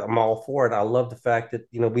 I'm all for it. I love the fact that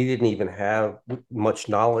we didn't even have much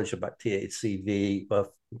knowledge about THCV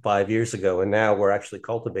 5 years ago, and now we're actually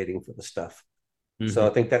cultivating for the stuff. So I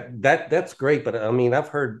Mm-hmm. think that's great. But I mean, I've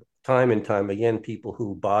heard time and time again people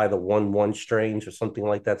who buy the 1-1 strains or something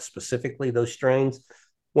like that, specifically those strains,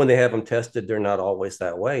 when they have them tested, they're not always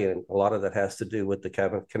that way, and a lot of that has to do with the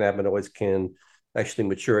cannabinoids can actually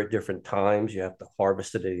mature at different times. You have to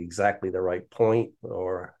harvest it at exactly the right point,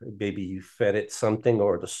 or maybe you fed it something,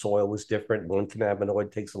 or the soil was different. One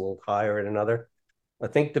cannabinoid takes a little higher than another. I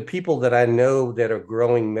think the people that I know that are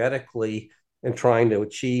growing medically and trying to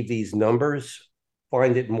achieve these numbers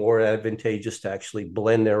find it more advantageous to actually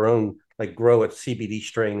blend their own, like grow a CBD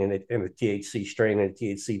strain and a THC strain and a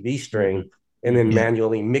THCV strain, and then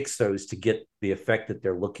manually mix those to get the effect that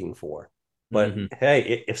they're looking for. But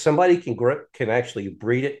hey, if somebody can actually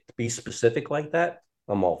breed it to be specific like that,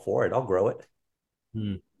 I'm all for it. I'll grow it.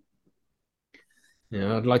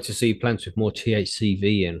 Yeah, I'd like to see plants with more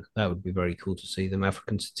THCV in. That would be very cool to see them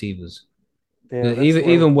African sativas. Yeah,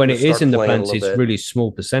 even when it is in the plants, it's bit. really small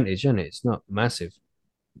percentage, isn't it? It's not massive.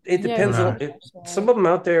 It depends on it. Some of them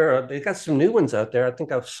out there. They got some new ones out there. I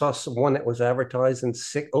think I saw one that was advertised in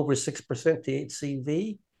over 6%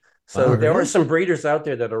 THCV. So there are some breeders out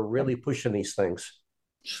there that are really pushing these things.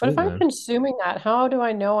 But if I'm consuming that, how do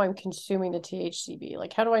I know I'm consuming the THCV?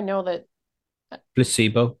 Like, how do I know that?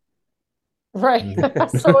 Placebo. Right.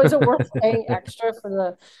 So is it worth paying extra for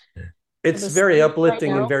the? It's very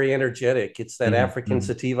uplifting and very energetic. It's that African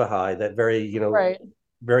sativa high, that very,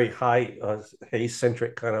 very high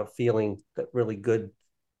haze-centric kind of feeling, that really good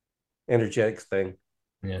energetic thing.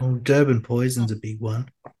 Yeah. Well, Durban Poison's a big one.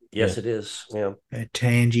 Yes, it is. Yeah.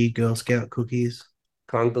 Tangy, Girl Scout cookies.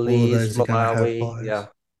 Congolese, Malawi.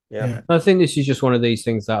 Yeah. I think this is just one of these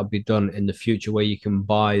things that'll be done in the future where you can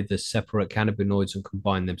buy the separate cannabinoids and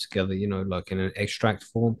combine them together, like in an extract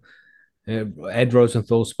form. Ed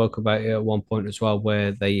Rosenthal spoke about it at one point as well,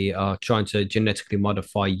 where they are trying to genetically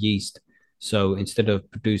modify yeast. So instead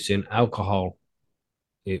of producing alcohol,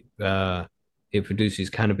 it produces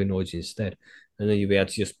cannabinoids instead. And then you'll be able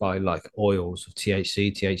to just buy like oils of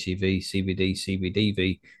THC, THCV, CBD,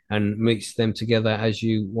 CBDV, and mix them together as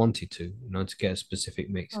you wanted to to get a specific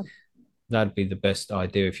mix. That'd be the best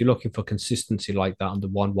idea. If you're looking for consistency like that under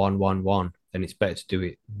 1-1-1-1, then it's better to do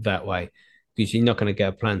it that way, because you're not going to get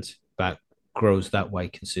a plant that grows that way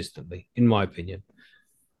consistently, in my opinion.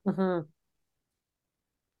 That's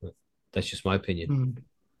just my opinion.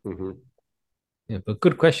 Yeah, but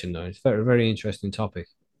good question though. It's a very, very interesting topic.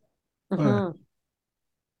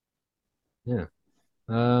 Yeah.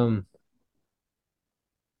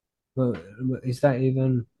 Well, is that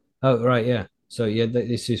even? Oh, right. Yeah. So yeah,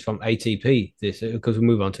 this is from ATP. This because we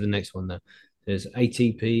move on to the next one. Now, there's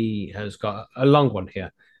ATP has got a long one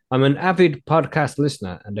here. I'm an avid podcast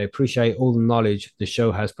listener and I appreciate all the knowledge the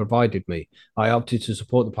show has provided me. I opted to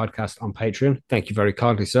support the podcast on Patreon. Thank you very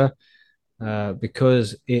kindly, sir,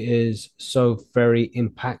 because it is so very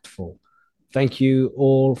impactful. Thank you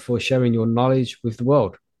all for sharing your knowledge with the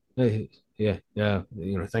world. Yeah.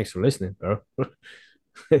 Thanks for listening, bro.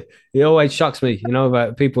 It always shocks me,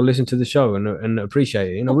 that people listen to the show and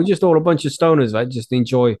appreciate it. We're just all a bunch of stoners that just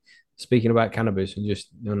enjoy speaking about cannabis and just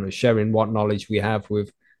sharing what knowledge we have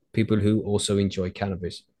with people who also enjoy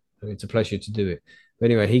cannabis. It's a pleasure to do it. But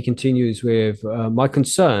anyway, he continues with, my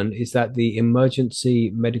concern is that the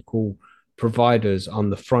emergency medical providers on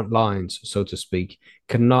the front lines, so to speak,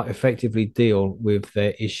 cannot effectively deal with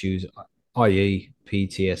their issues, i.e.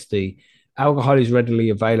 PTSD. Alcohol is readily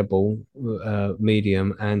available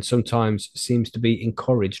medium and sometimes seems to be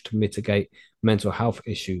encouraged to mitigate mental health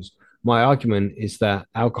issues. My argument is that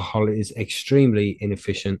alcohol is extremely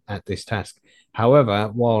inefficient at this task. However,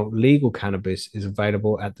 while legal cannabis is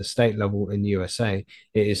available at the state level in the USA,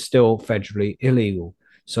 it is still federally illegal.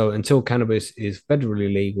 So until cannabis is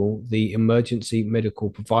federally legal, the emergency medical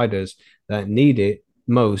providers that need it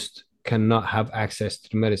most cannot have access to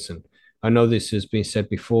the medicine. I know this has been said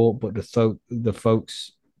before, but the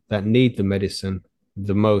folks that need the medicine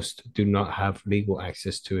the most do not have legal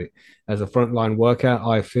access to it. As a frontline worker,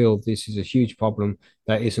 I feel this is a huge problem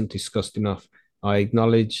that isn't discussed enough. I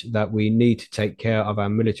acknowledge that we need to take care of our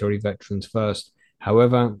military veterans first.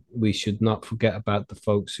 However, we should not forget about the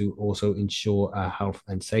folks who also ensure our health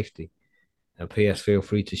and safety. P.S. Feel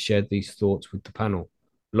free to share these thoughts with the panel.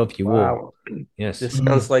 Love you all. Yes. This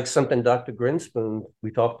sounds like something Dr. Grinspoon,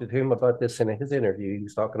 we talked to him about this in his interview. He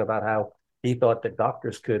was talking about how he thought that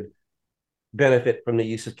doctors could benefit from the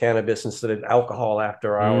use of cannabis instead of alcohol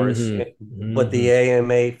after hours. But the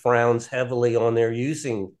AMA frowns heavily on their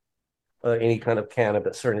using any kind of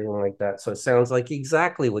cannabis or anything like that. So it sounds like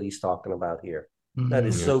exactly what he's talking about here. That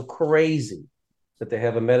is so crazy that they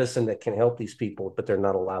have a medicine that can help these people, but they're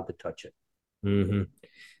not allowed to touch it.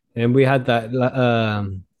 And we had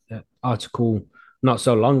that article not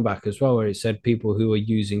so long back as well, where it said people who are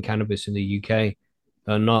using cannabis in the UK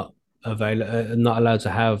are not allowed to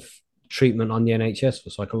have treatment on the NHS for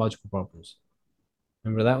psychological problems.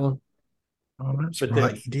 Remember that one? Oh, that's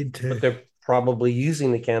right. You did too. But they're probably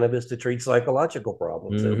using the cannabis to treat psychological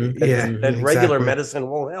problems. That regular medicine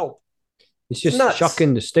won't help. It's just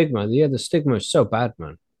shocking, the stigma. Yeah, the stigma is so bad,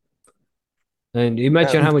 man. And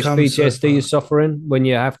imagine how We've much come so PTSD you're far. suffering when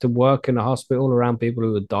you have to work in a hospital around people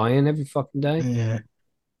who are dying every fucking day. Yeah.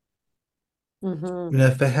 Mm-hmm. You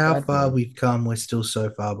know, for how Bad, far man. we've come, we're still so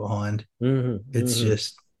far behind. It's Mm-hmm.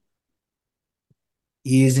 just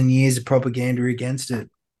years and years of propaganda against it.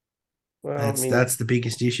 Well, I That's mean, the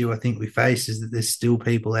biggest issue I think we face is that there's still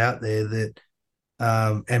people out there that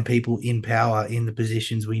and people in power in the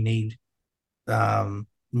positions we need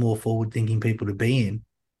more forward thinking people to be in.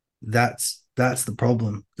 That's the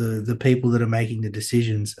problem. The people that are making the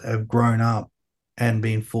decisions have grown up and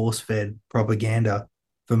been force fed propaganda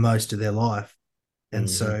for most of their life. And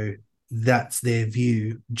Mm-hmm. so that's their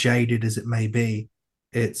view, jaded as it may be.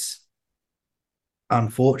 It's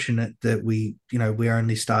unfortunate that we're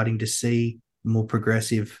only starting to see more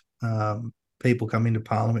progressive people come into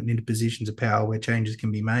parliament and into positions of power where changes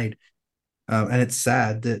can be made. And it's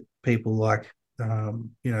sad that people like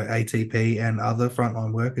ATP and other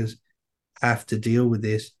frontline workers have to deal with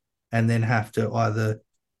this and then have to either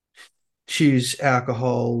choose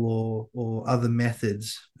alcohol or other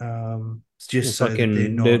methods, just so that they're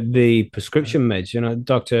Fucking not. the prescription meds.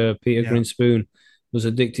 Dr. Peter Yeah. Grinspoon was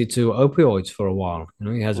addicted to opioids for a while.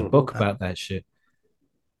 He has a book mhm. about that shit.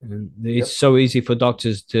 And it's Yep. so easy for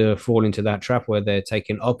doctors to fall into that trap where they're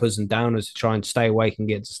taking uppers and downers to try and stay awake and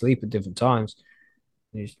get to sleep at different times.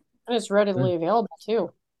 And it's readily available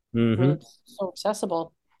too. I mean, Mm-hmm. it's so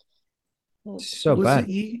accessible. So Was bad. it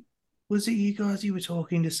you? Was it you guys? You were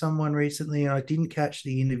talking to someone recently, and I didn't catch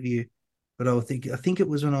the interview, but I think it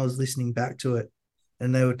was when I was listening back to it,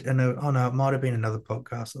 and oh no, it might have been another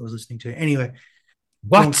podcast I was listening to. Anyway,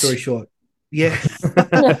 long What? story short, yeah,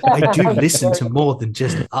 I do listen to more than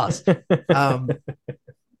just us. Um,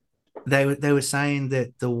 they were saying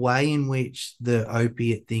that the way in which the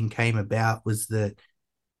opiate thing came about was that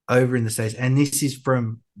over in the States, and this is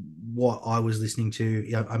from what I was listening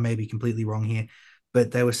to. I may be completely wrong here,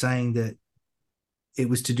 but they were saying that it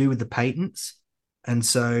was to do with the patents. And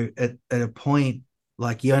so at a point,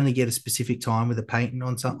 like you only get a specific time with a patent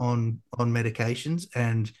on medications.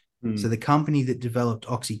 And so Hmm. the company that developed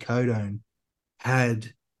oxycodone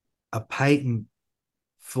had a patent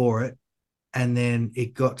for it. And then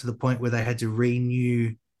it got to the point where they had to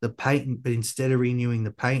renew the patent, but instead of renewing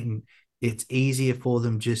the patent, it's easier for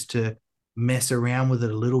them just to mess around with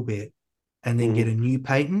it a little bit and then get a Mhm. new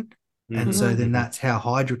patent. And Mhm, so then mhm. that's how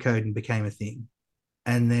hydrocodone became a thing.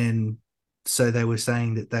 And then so they were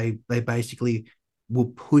saying that they basically were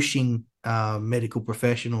pushing medical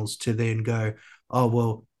professionals to then go, oh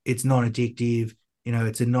well, it's non-addictive.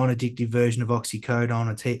 It's a non-addictive version of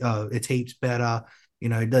oxycodone. It's heaps better.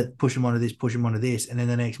 Push them onto this, push them onto this, and then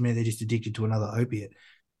the next minute they're just addicted to another opiate.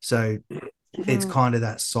 So it's Mhm. kind of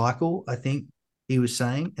that cycle, I think he was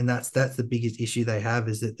saying, and that's the biggest issue they have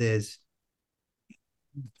is that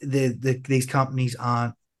these companies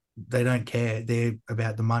aren't they don't care. They're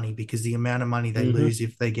about the money because the amount of money they Mhm. lose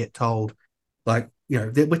if they get told, like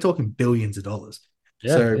we're talking billions of dollars.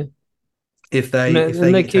 Yeah, So yeah. if And they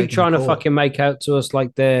they get keep taken to trying to court, fucking make out to us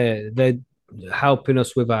like they're helping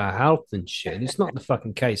us with our health and shit. It's not the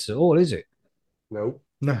fucking case at all, is it? Nope.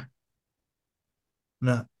 no,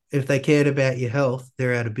 no. If they cared about your health,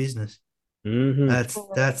 they're out of business. Mm-hmm.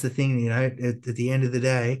 That's the thing. At the end of the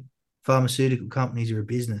day, pharmaceutical companies are a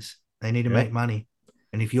business. They need to Yeah. make money,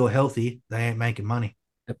 and if you're healthy, they ain't making money.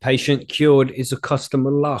 A patient cured is a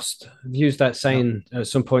customer lost. I've used that Yep. saying at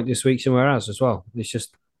some point this week somewhere else as well.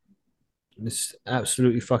 It's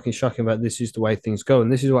absolutely fucking shocking, but this is the way things go.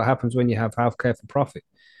 And this is what happens when you have healthcare for profit.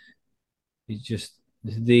 It's just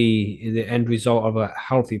the end result of a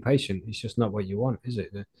healthy patient. It's just not what you want, is it?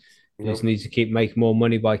 You just Nope. need to keep making more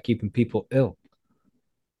money by keeping people ill.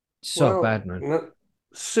 So Well, bad, man. not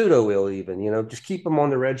pseudo ill even, just keep them on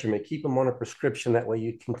the regimen, keep them on a prescription. That way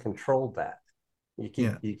you can control that.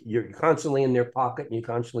 Yeah. You're constantly in their pocket and you're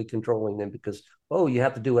constantly controlling them because, oh, you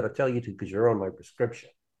have to do what I tell you to because you're on my prescription.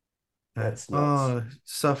 That's nuts.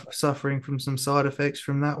 Oh, suffering from some side effects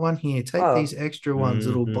from that one. Here, take Uh, these extra ones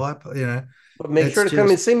that'll Mm-hmm. bypass. but make It's sure to come and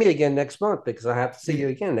just see me again next month because I have to see yeah, you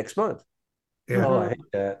again next month. yeah, Oh, I Mhm.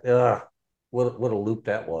 hate that. What a loop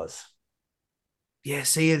that was. yeah.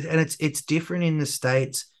 See, and it's different in the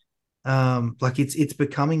states. Like it's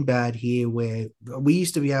becoming bad here where we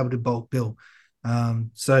used to be able to bulk bill.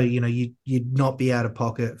 So you'd not be out of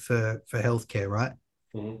pocket for healthcare, right?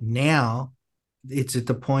 Mhm. Now it's at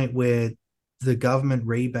the point where the government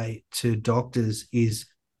rebate to doctors is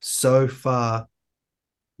so far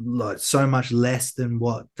like so much less than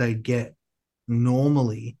what they get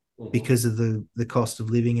normally Mhm. because of the cost of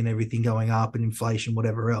living and everything going up and inflation,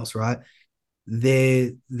 whatever else, right?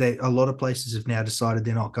 They A lot of places have now decided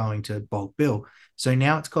they're not going to bulk bill. So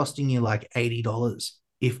now it's costing you like $80,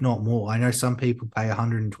 if not more. I know some people pay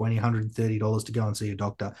 $120, $130 to go and see a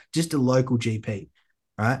doctor, just a local GP,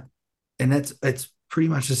 right? And it's pretty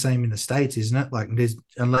much the same in the States, isn't it? Like there's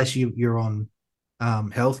unless you're on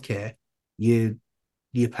healthcare, you're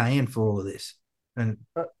paying for all of this. And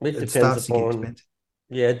It it depends starts to get upon, expensive.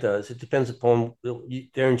 yeah, it does. It depends upon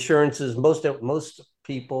their insurances. Most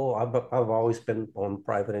people, I've always been on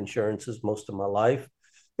private insurances most of my life.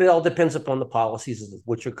 It all depends upon the policies of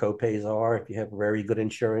what your copays are. If you have very good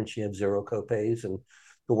insurance, you have zero copays, and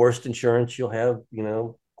the worst insurance, you'll have,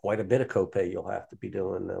 quite a bit of copay you'll have to be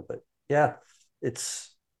doing. But yeah,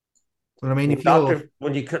 it's But I mean, when if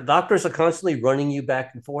you're doctors are constantly running you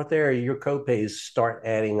back and forth there, your copays start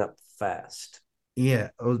adding up fast. yeah,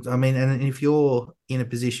 I mean, and if you're in a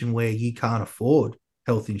position where you can't afford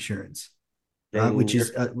health insurance, right, Then which you're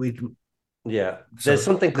is we Yeah, there's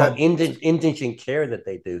so something called that indigent care that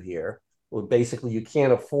they do here. Well, basically, you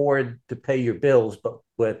can't afford to pay your bills,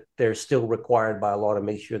 but they're still required by law to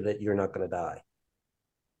make sure that you're not going to die.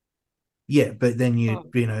 yeah, but then Oh.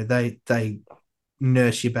 they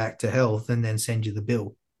nurse you back to health and then send you the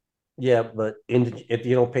bill. Yeah, but if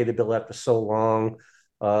you don't pay the bill after so long,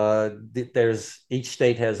 there's each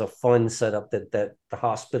state has a fund set up that the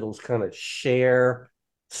hospitals kind of share,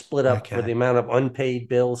 split up for the Okay. amount of unpaid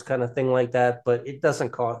bills, kind of thing like that. But it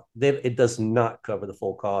doesn't cost. It does not cover the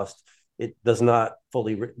full cost. It does not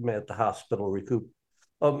fully at the hospital recoup.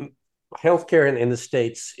 Um, Healthcare in the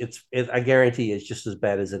states, I guarantee, is just as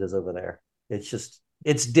bad as it is over there.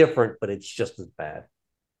 It's different, but it's just as bad.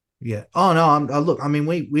 Yeah. Oh no, look, I mean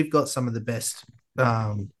we've got some of the best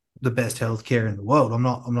healthcare in the world. I'm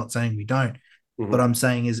not saying we don't, but Mm-hmm. I'm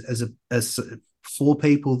saying as for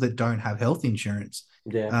people that don't have health insurance,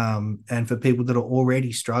 Yeah. and for people that are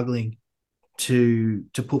already struggling to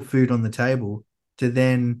put food on the table, to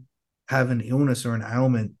then have an illness or an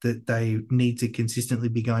ailment that they need to consistently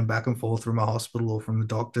be going back and forth from a hospital or from the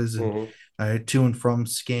doctors and Mm-hmm. to and from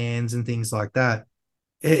scans and things like that.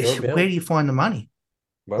 Sure, Where do Bill. you find the money?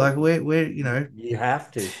 Like Well, where you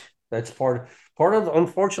have to. That's part of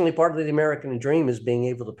unfortunately part of the American dream is being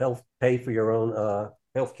able to pay for your own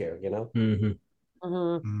health care, you know. Mm-hmm.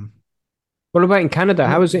 Mhm. mm, What about in Canada?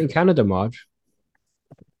 How look, is it in Canada, Marge?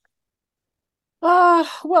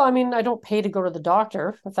 Well, I mean, I don't pay to go to the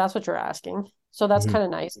doctor, if that's what you're asking. So that's Mm-hmm. kind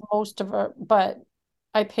of nice. But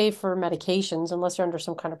I pay for medications unless you're under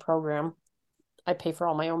some kind of program. I pay for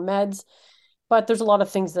all my own meds. But there's a lot of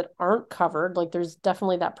things that aren't covered. Like there's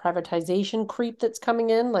definitely that privatization creep that's coming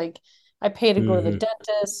in. Like I pay to go to the Mm-hmm.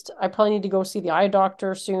 dentist. I probably need to go see the eye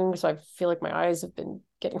doctor soon because I feel like my eyes have been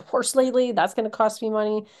getting worse lately. That's going to cost me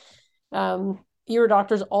money. Ear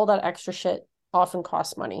doctors, all that extra shit often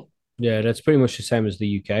costs money. Yeah, that's pretty much the same as the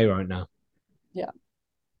UK right now. Yeah.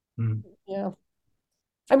 mm, Yeah.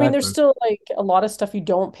 It's I mean, bad, there's man. still like a lot of stuff you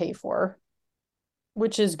don't pay for,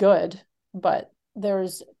 which is good, but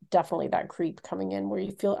there's definitely that creep coming in where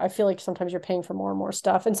I feel like sometimes you're paying for more and more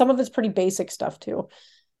stuff. And some of it's pretty basic stuff too.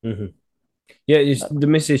 Mm-hmm. Yeah, But the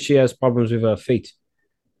missus, she has problems with her feet,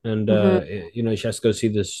 and mhm. she has to go see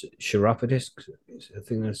this chiropodist. I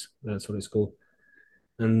think that's what it's called.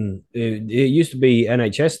 And it used to be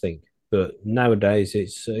NHS thing, but nowadays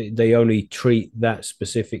it's they only treat that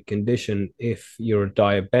specific condition if you're a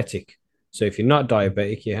diabetic. So if you're not mm,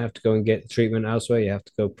 diabetic, you have to go and get treatment elsewhere. You have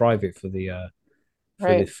to go private for the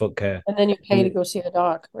Right. foot care. And then you pay to And go see the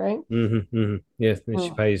doc, right? yeah, and she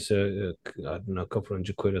Mm. pays I don't know, a couple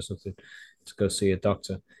hundred quid or something to go see a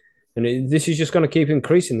doctor. And this is just going to keep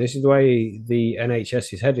increasing. This is the way the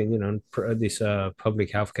NHS is heading, this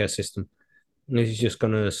public healthcare system. And this is just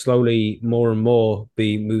going to slowly, more and more,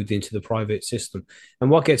 be moved into the private system. And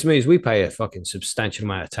what gets me is we pay a fucking substantial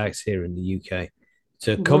amount of tax here in the UK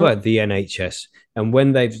to Mhm. cover the NHS. And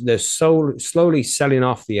when they're so slowly selling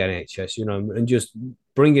off the NHS, and just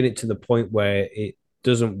bringing it to the point where it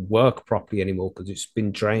doesn't work properly anymore because it's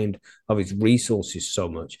been drained of its resources so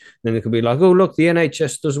much. Then it could be like, oh look, the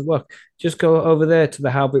NHS doesn't work. Just go over there to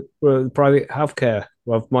the private healthcare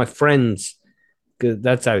of my friends. 'Cause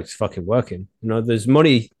that's how it's fucking working. There's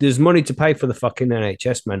money to pay for the fucking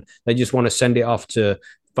NHS, man. They just want to send it off to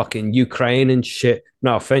fucking Ukraine and shit.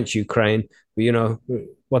 No offense, Ukraine, but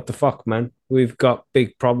what the fuck, man? We've got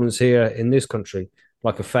big problems here in this country,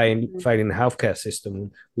 like a failing healthcare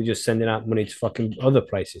system. We're just sending out money to fucking other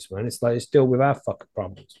places, man. It's like it's still with our fucking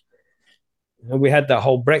problems. And we had that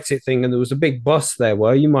whole Brexit thing, and there was a big bus there.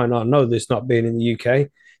 Well, you might not know this, not being in the UK,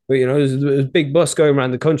 but there's a big bus going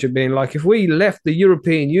around the country being like, if we left the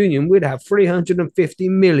European Union, we'd have 350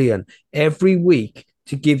 million every week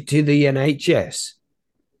to give to the NHS.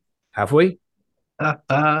 Have we?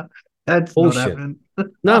 That's not Bullshit. happening.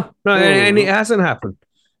 No, and it Mhm. hasn't happened.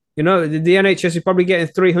 You know, the NHS is probably getting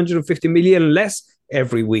 350 million less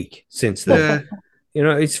every week since then. Yeah. You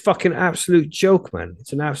know, it's fucking absolute joke, man.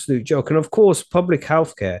 It's an absolute joke. And of course, public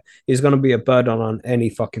healthcare is going to be a burden on any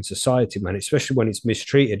fucking society, man, especially when it's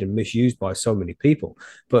mistreated and misused by so many people.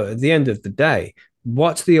 But at the end of the day,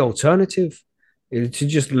 what's the alternative? To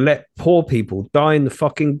just let poor people die in the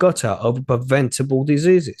fucking gutter over preventable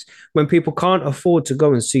diseases when people can't afford to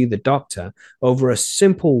go and see the doctor over a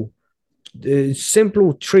simple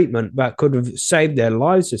treatment that could have saved their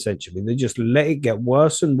lives. Essentially, they just let it get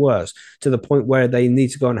worse and worse to the point where they need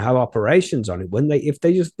to go and have operations on it. When they, if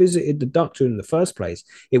they just visited the doctor in the first place,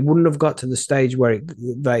 it wouldn't have got to the stage where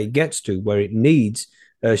it gets to, where it needs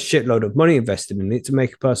a shitload of money invested in it to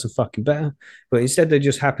make a person fucking better. But instead, they're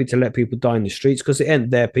just happy to let people die in the streets because it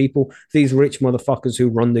ain't their people. These rich motherfuckers who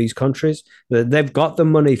run these countries, they've got the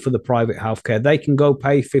money for the private healthcare. They can go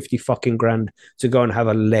pay 50 fucking grand to go and have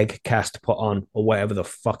a leg cast put on or whatever the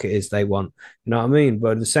fuck it is they want. You know what I mean?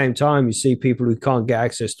 But at the same time, you see people who can't get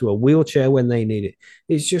access to a wheelchair when they need it.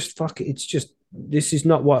 It's just fuck. It's just, this is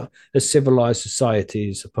not what a civilized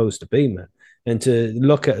society is supposed to be, man. And to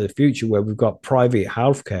look at the future where we've got private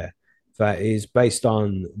healthcare that is based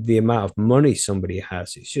on the amount of money somebody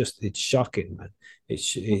has, it's shocking, man.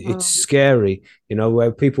 It's scary, you know,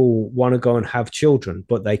 where people want to go and have children,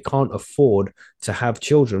 but they can't afford to have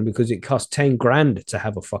children because it costs 10 grand to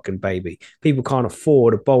have a fucking baby. People can't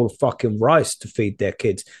afford a bowl of fucking rice to feed their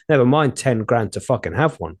kids, never mind 10 grand to fucking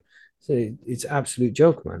have one. So it's absolute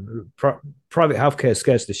joke, man. Private healthcare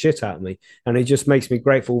scares the shit out of me, and it just makes me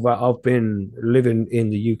grateful that I've been living in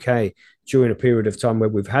the UK during a period of time where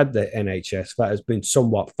we've had the NHS that has been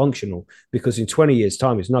somewhat functional. Because in 20 years'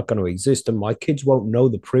 time, it's not going to exist, and my kids won't know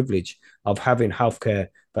the privilege of having healthcare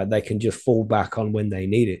that they can just fall back on when they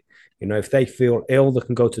need it. You know, if they feel ill, they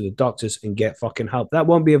can go to the doctors and get fucking help. That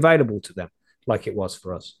won't be available to them like it was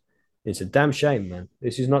for us. It's a damn shame, man.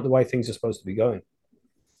 This is not the way things are supposed to be going.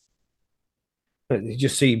 You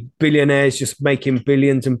just see billionaires just making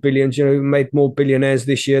billions and billions. You know, we made more billionaires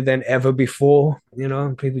this year than ever before. You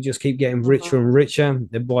know, people just keep getting richer and richer.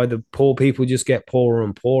 Why the poor people just get poorer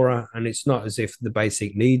and poorer. And it's not as if the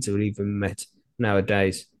basic needs are even met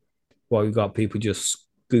nowadays. While you've got people just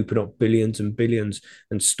scooping up billions and billions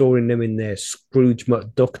and storing them in their Scrooge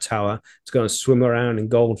McDuck tower to go and swim around in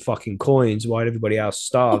gold fucking coins while everybody else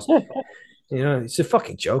starves. You know, it's a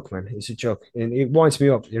fucking joke, man. It's a joke. And it winds me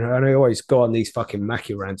up, you know, and I always go on these fucking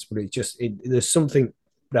Mackie rants, but there's something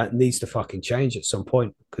that needs to fucking change at some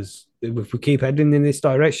point because if we keep heading in this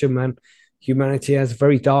direction, man, humanity has a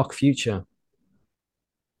very dark future,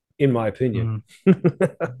 in my opinion.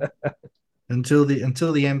 Until the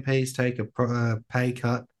MPs take a pay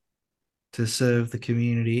cut to serve the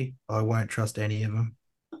community, I won't trust any of them.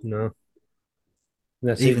 No.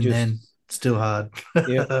 That's Even it. Just, then, still hard.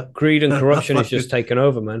 yeah. Greed and corruption is just taking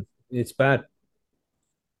over, man. It's bad.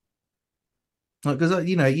 Because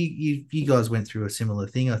you know, you guys went through a similar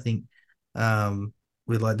thing, I think,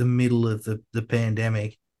 with like the middle of the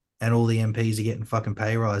pandemic, and all the MPs are getting fucking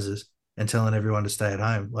pay rises and telling everyone to stay at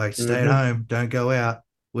home. Like, stay at home, don't go out.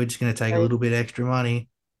 We're just going to take a little bit extra money.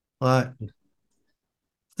 Like,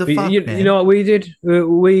 the fuck, man. You know what we did?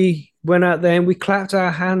 We went out there and we clapped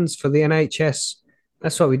our hands for the NHS.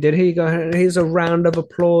 That's what we did. Here you go. Here's a round of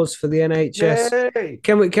applause for the NHS. Yay!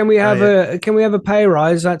 Can we have a pay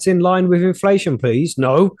rise that's in line with inflation, please?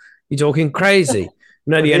 No, you're talking crazy.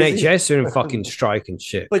 No, the NHS are in fucking strike and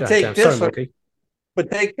shit. But take this. But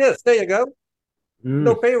take this. There you go.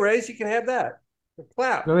 No pay raise. You can have that.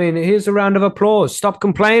 Clap. I mean, here's a round of applause. Stop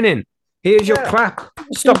complaining. Here's your clap.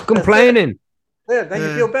 Stop complaining. Yeah, then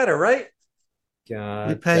you feel better, right?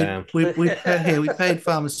 God we paid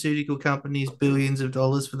pharmaceutical companies billions of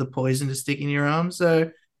dollars for the poison to stick in your arm.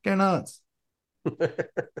 So go nuts.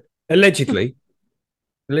 Allegedly.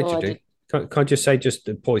 Can't just say just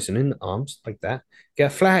the poison in the arms like that.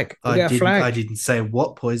 Get a flag. I didn't say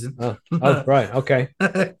what poison. Oh right. Okay.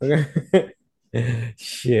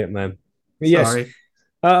 Shit, man. Sorry. Yes.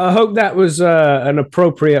 I hope that was an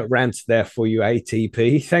appropriate rant there for you,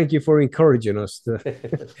 ATP. Thank you for encouraging us to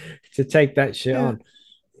to take that shit on.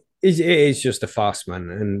 It is just a farce,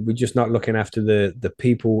 man, and we're just not looking after the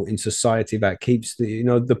people in society that keeps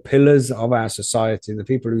the pillars of our society, the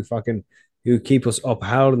people who keep us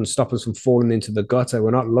upheld and stop us from falling into the gutter.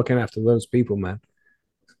 We're not looking after those people, man.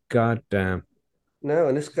 God damn. No,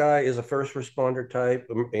 and this guy is a first responder type.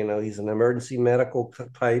 You know, he's an emergency medical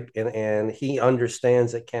type, and he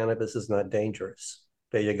understands that cannabis is not dangerous.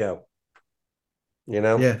 There you go. You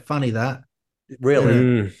know? Yeah, funny that.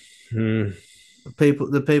 Really. The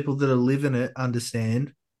people that are living it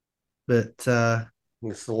understand, But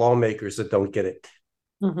It's the lawmakers that don't get it.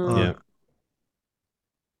 Mhm. Yeah.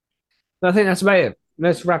 I think that's about it.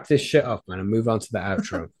 Let's wrap this shit up, man, and move on to the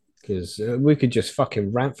outro. Because we could just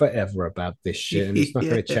fucking rant forever about this shit, and it's not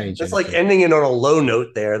going to change It's anything. like ending it on a low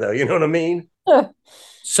note there, though. You know what I mean?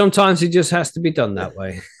 Sometimes it just has to be done that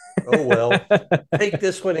way. Oh, well. Take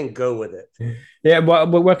this one and go with it. Yeah,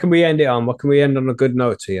 what can we end it on? What can we end on a good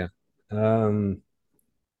note here?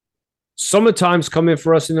 Summertime's coming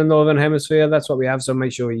for us in the Northern Hemisphere. That's what we have. So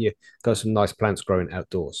make sure you got some nice plants growing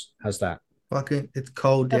outdoors. How's that? fucking, it's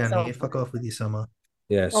cold That down here. sounds Fuck off with your summer.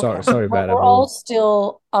 Yeah, Okay. sorry Well, about that. we're all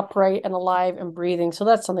still upright and alive and breathing, so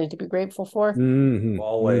that's something to be grateful for.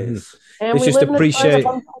 Always. And It's we just live in a time appreciate-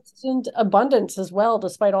 of unprecedented abundance as well,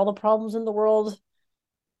 despite all the problems in the world.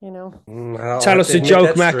 You know. I'll Tell have us to a admit joke,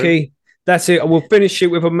 that's Mackie. true. That's it. We'll finish it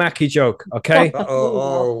with a Mackie joke, okay?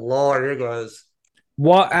 Oh, Lord, here goes.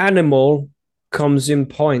 What animal comes in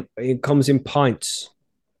point? It comes in pints.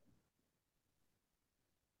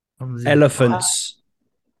 Elephants.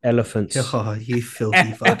 Elephants. Oh, you filthy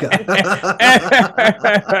fucker.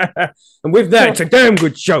 And with that, it's a damn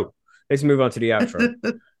good show. Let's move on to the outro.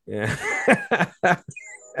 Yeah.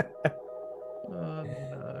 Oh,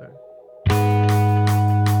 no.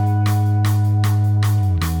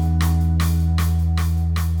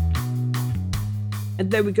 And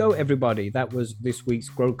there we go, everybody. That was this week's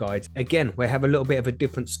Grow Guide. Again, we have a little bit of a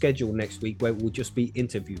different schedule next week where it will just be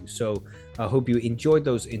interviews. So I hope you enjoyed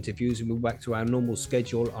those interviews and we'll be back to our normal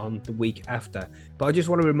schedule on the week after. But I just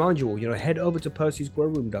want to remind you all, head over to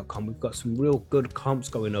Percy'sGrowroom.com. We've got some real good comps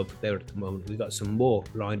going over there at the moment. We've got some more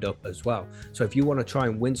lined up as well. So if you want to try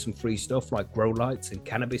and win some free stuff like grow lights and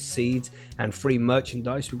cannabis seeds and free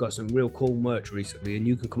merchandise, we've got some real cool merch recently and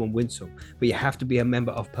you can come and win some. But you have to be a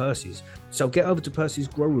member of Percy's. So get over to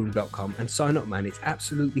Percy'sGrowroom.com and sign up, man. It's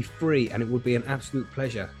absolutely free and it would be an absolute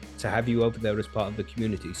pleasure to have you over there as part of the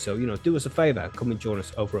community. So, do us a favor, come and join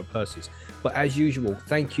us over at Percy's. But as usual,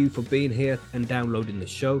 thank you for being here and downloading the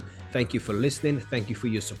show. Thank you for listening. Thank you for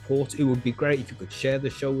your support. It would be great if you could share the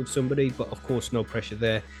show with somebody, but of course, no pressure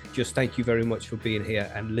there. Just thank you very much for being here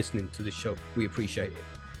and listening to the show. We appreciate it.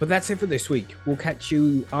 But that's it for this week. We'll catch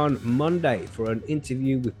you on Monday for an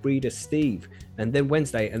interview with breeder Steve, and then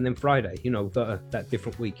Wednesday, and then Friday. We've got that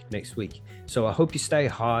different week next week. So I hope you stay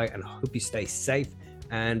high and I hope you stay safe,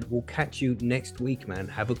 and we'll catch you next week, man.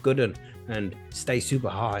 Have a good one and stay super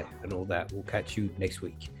high and all that. We'll catch you next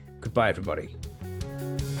week. Goodbye, everybody.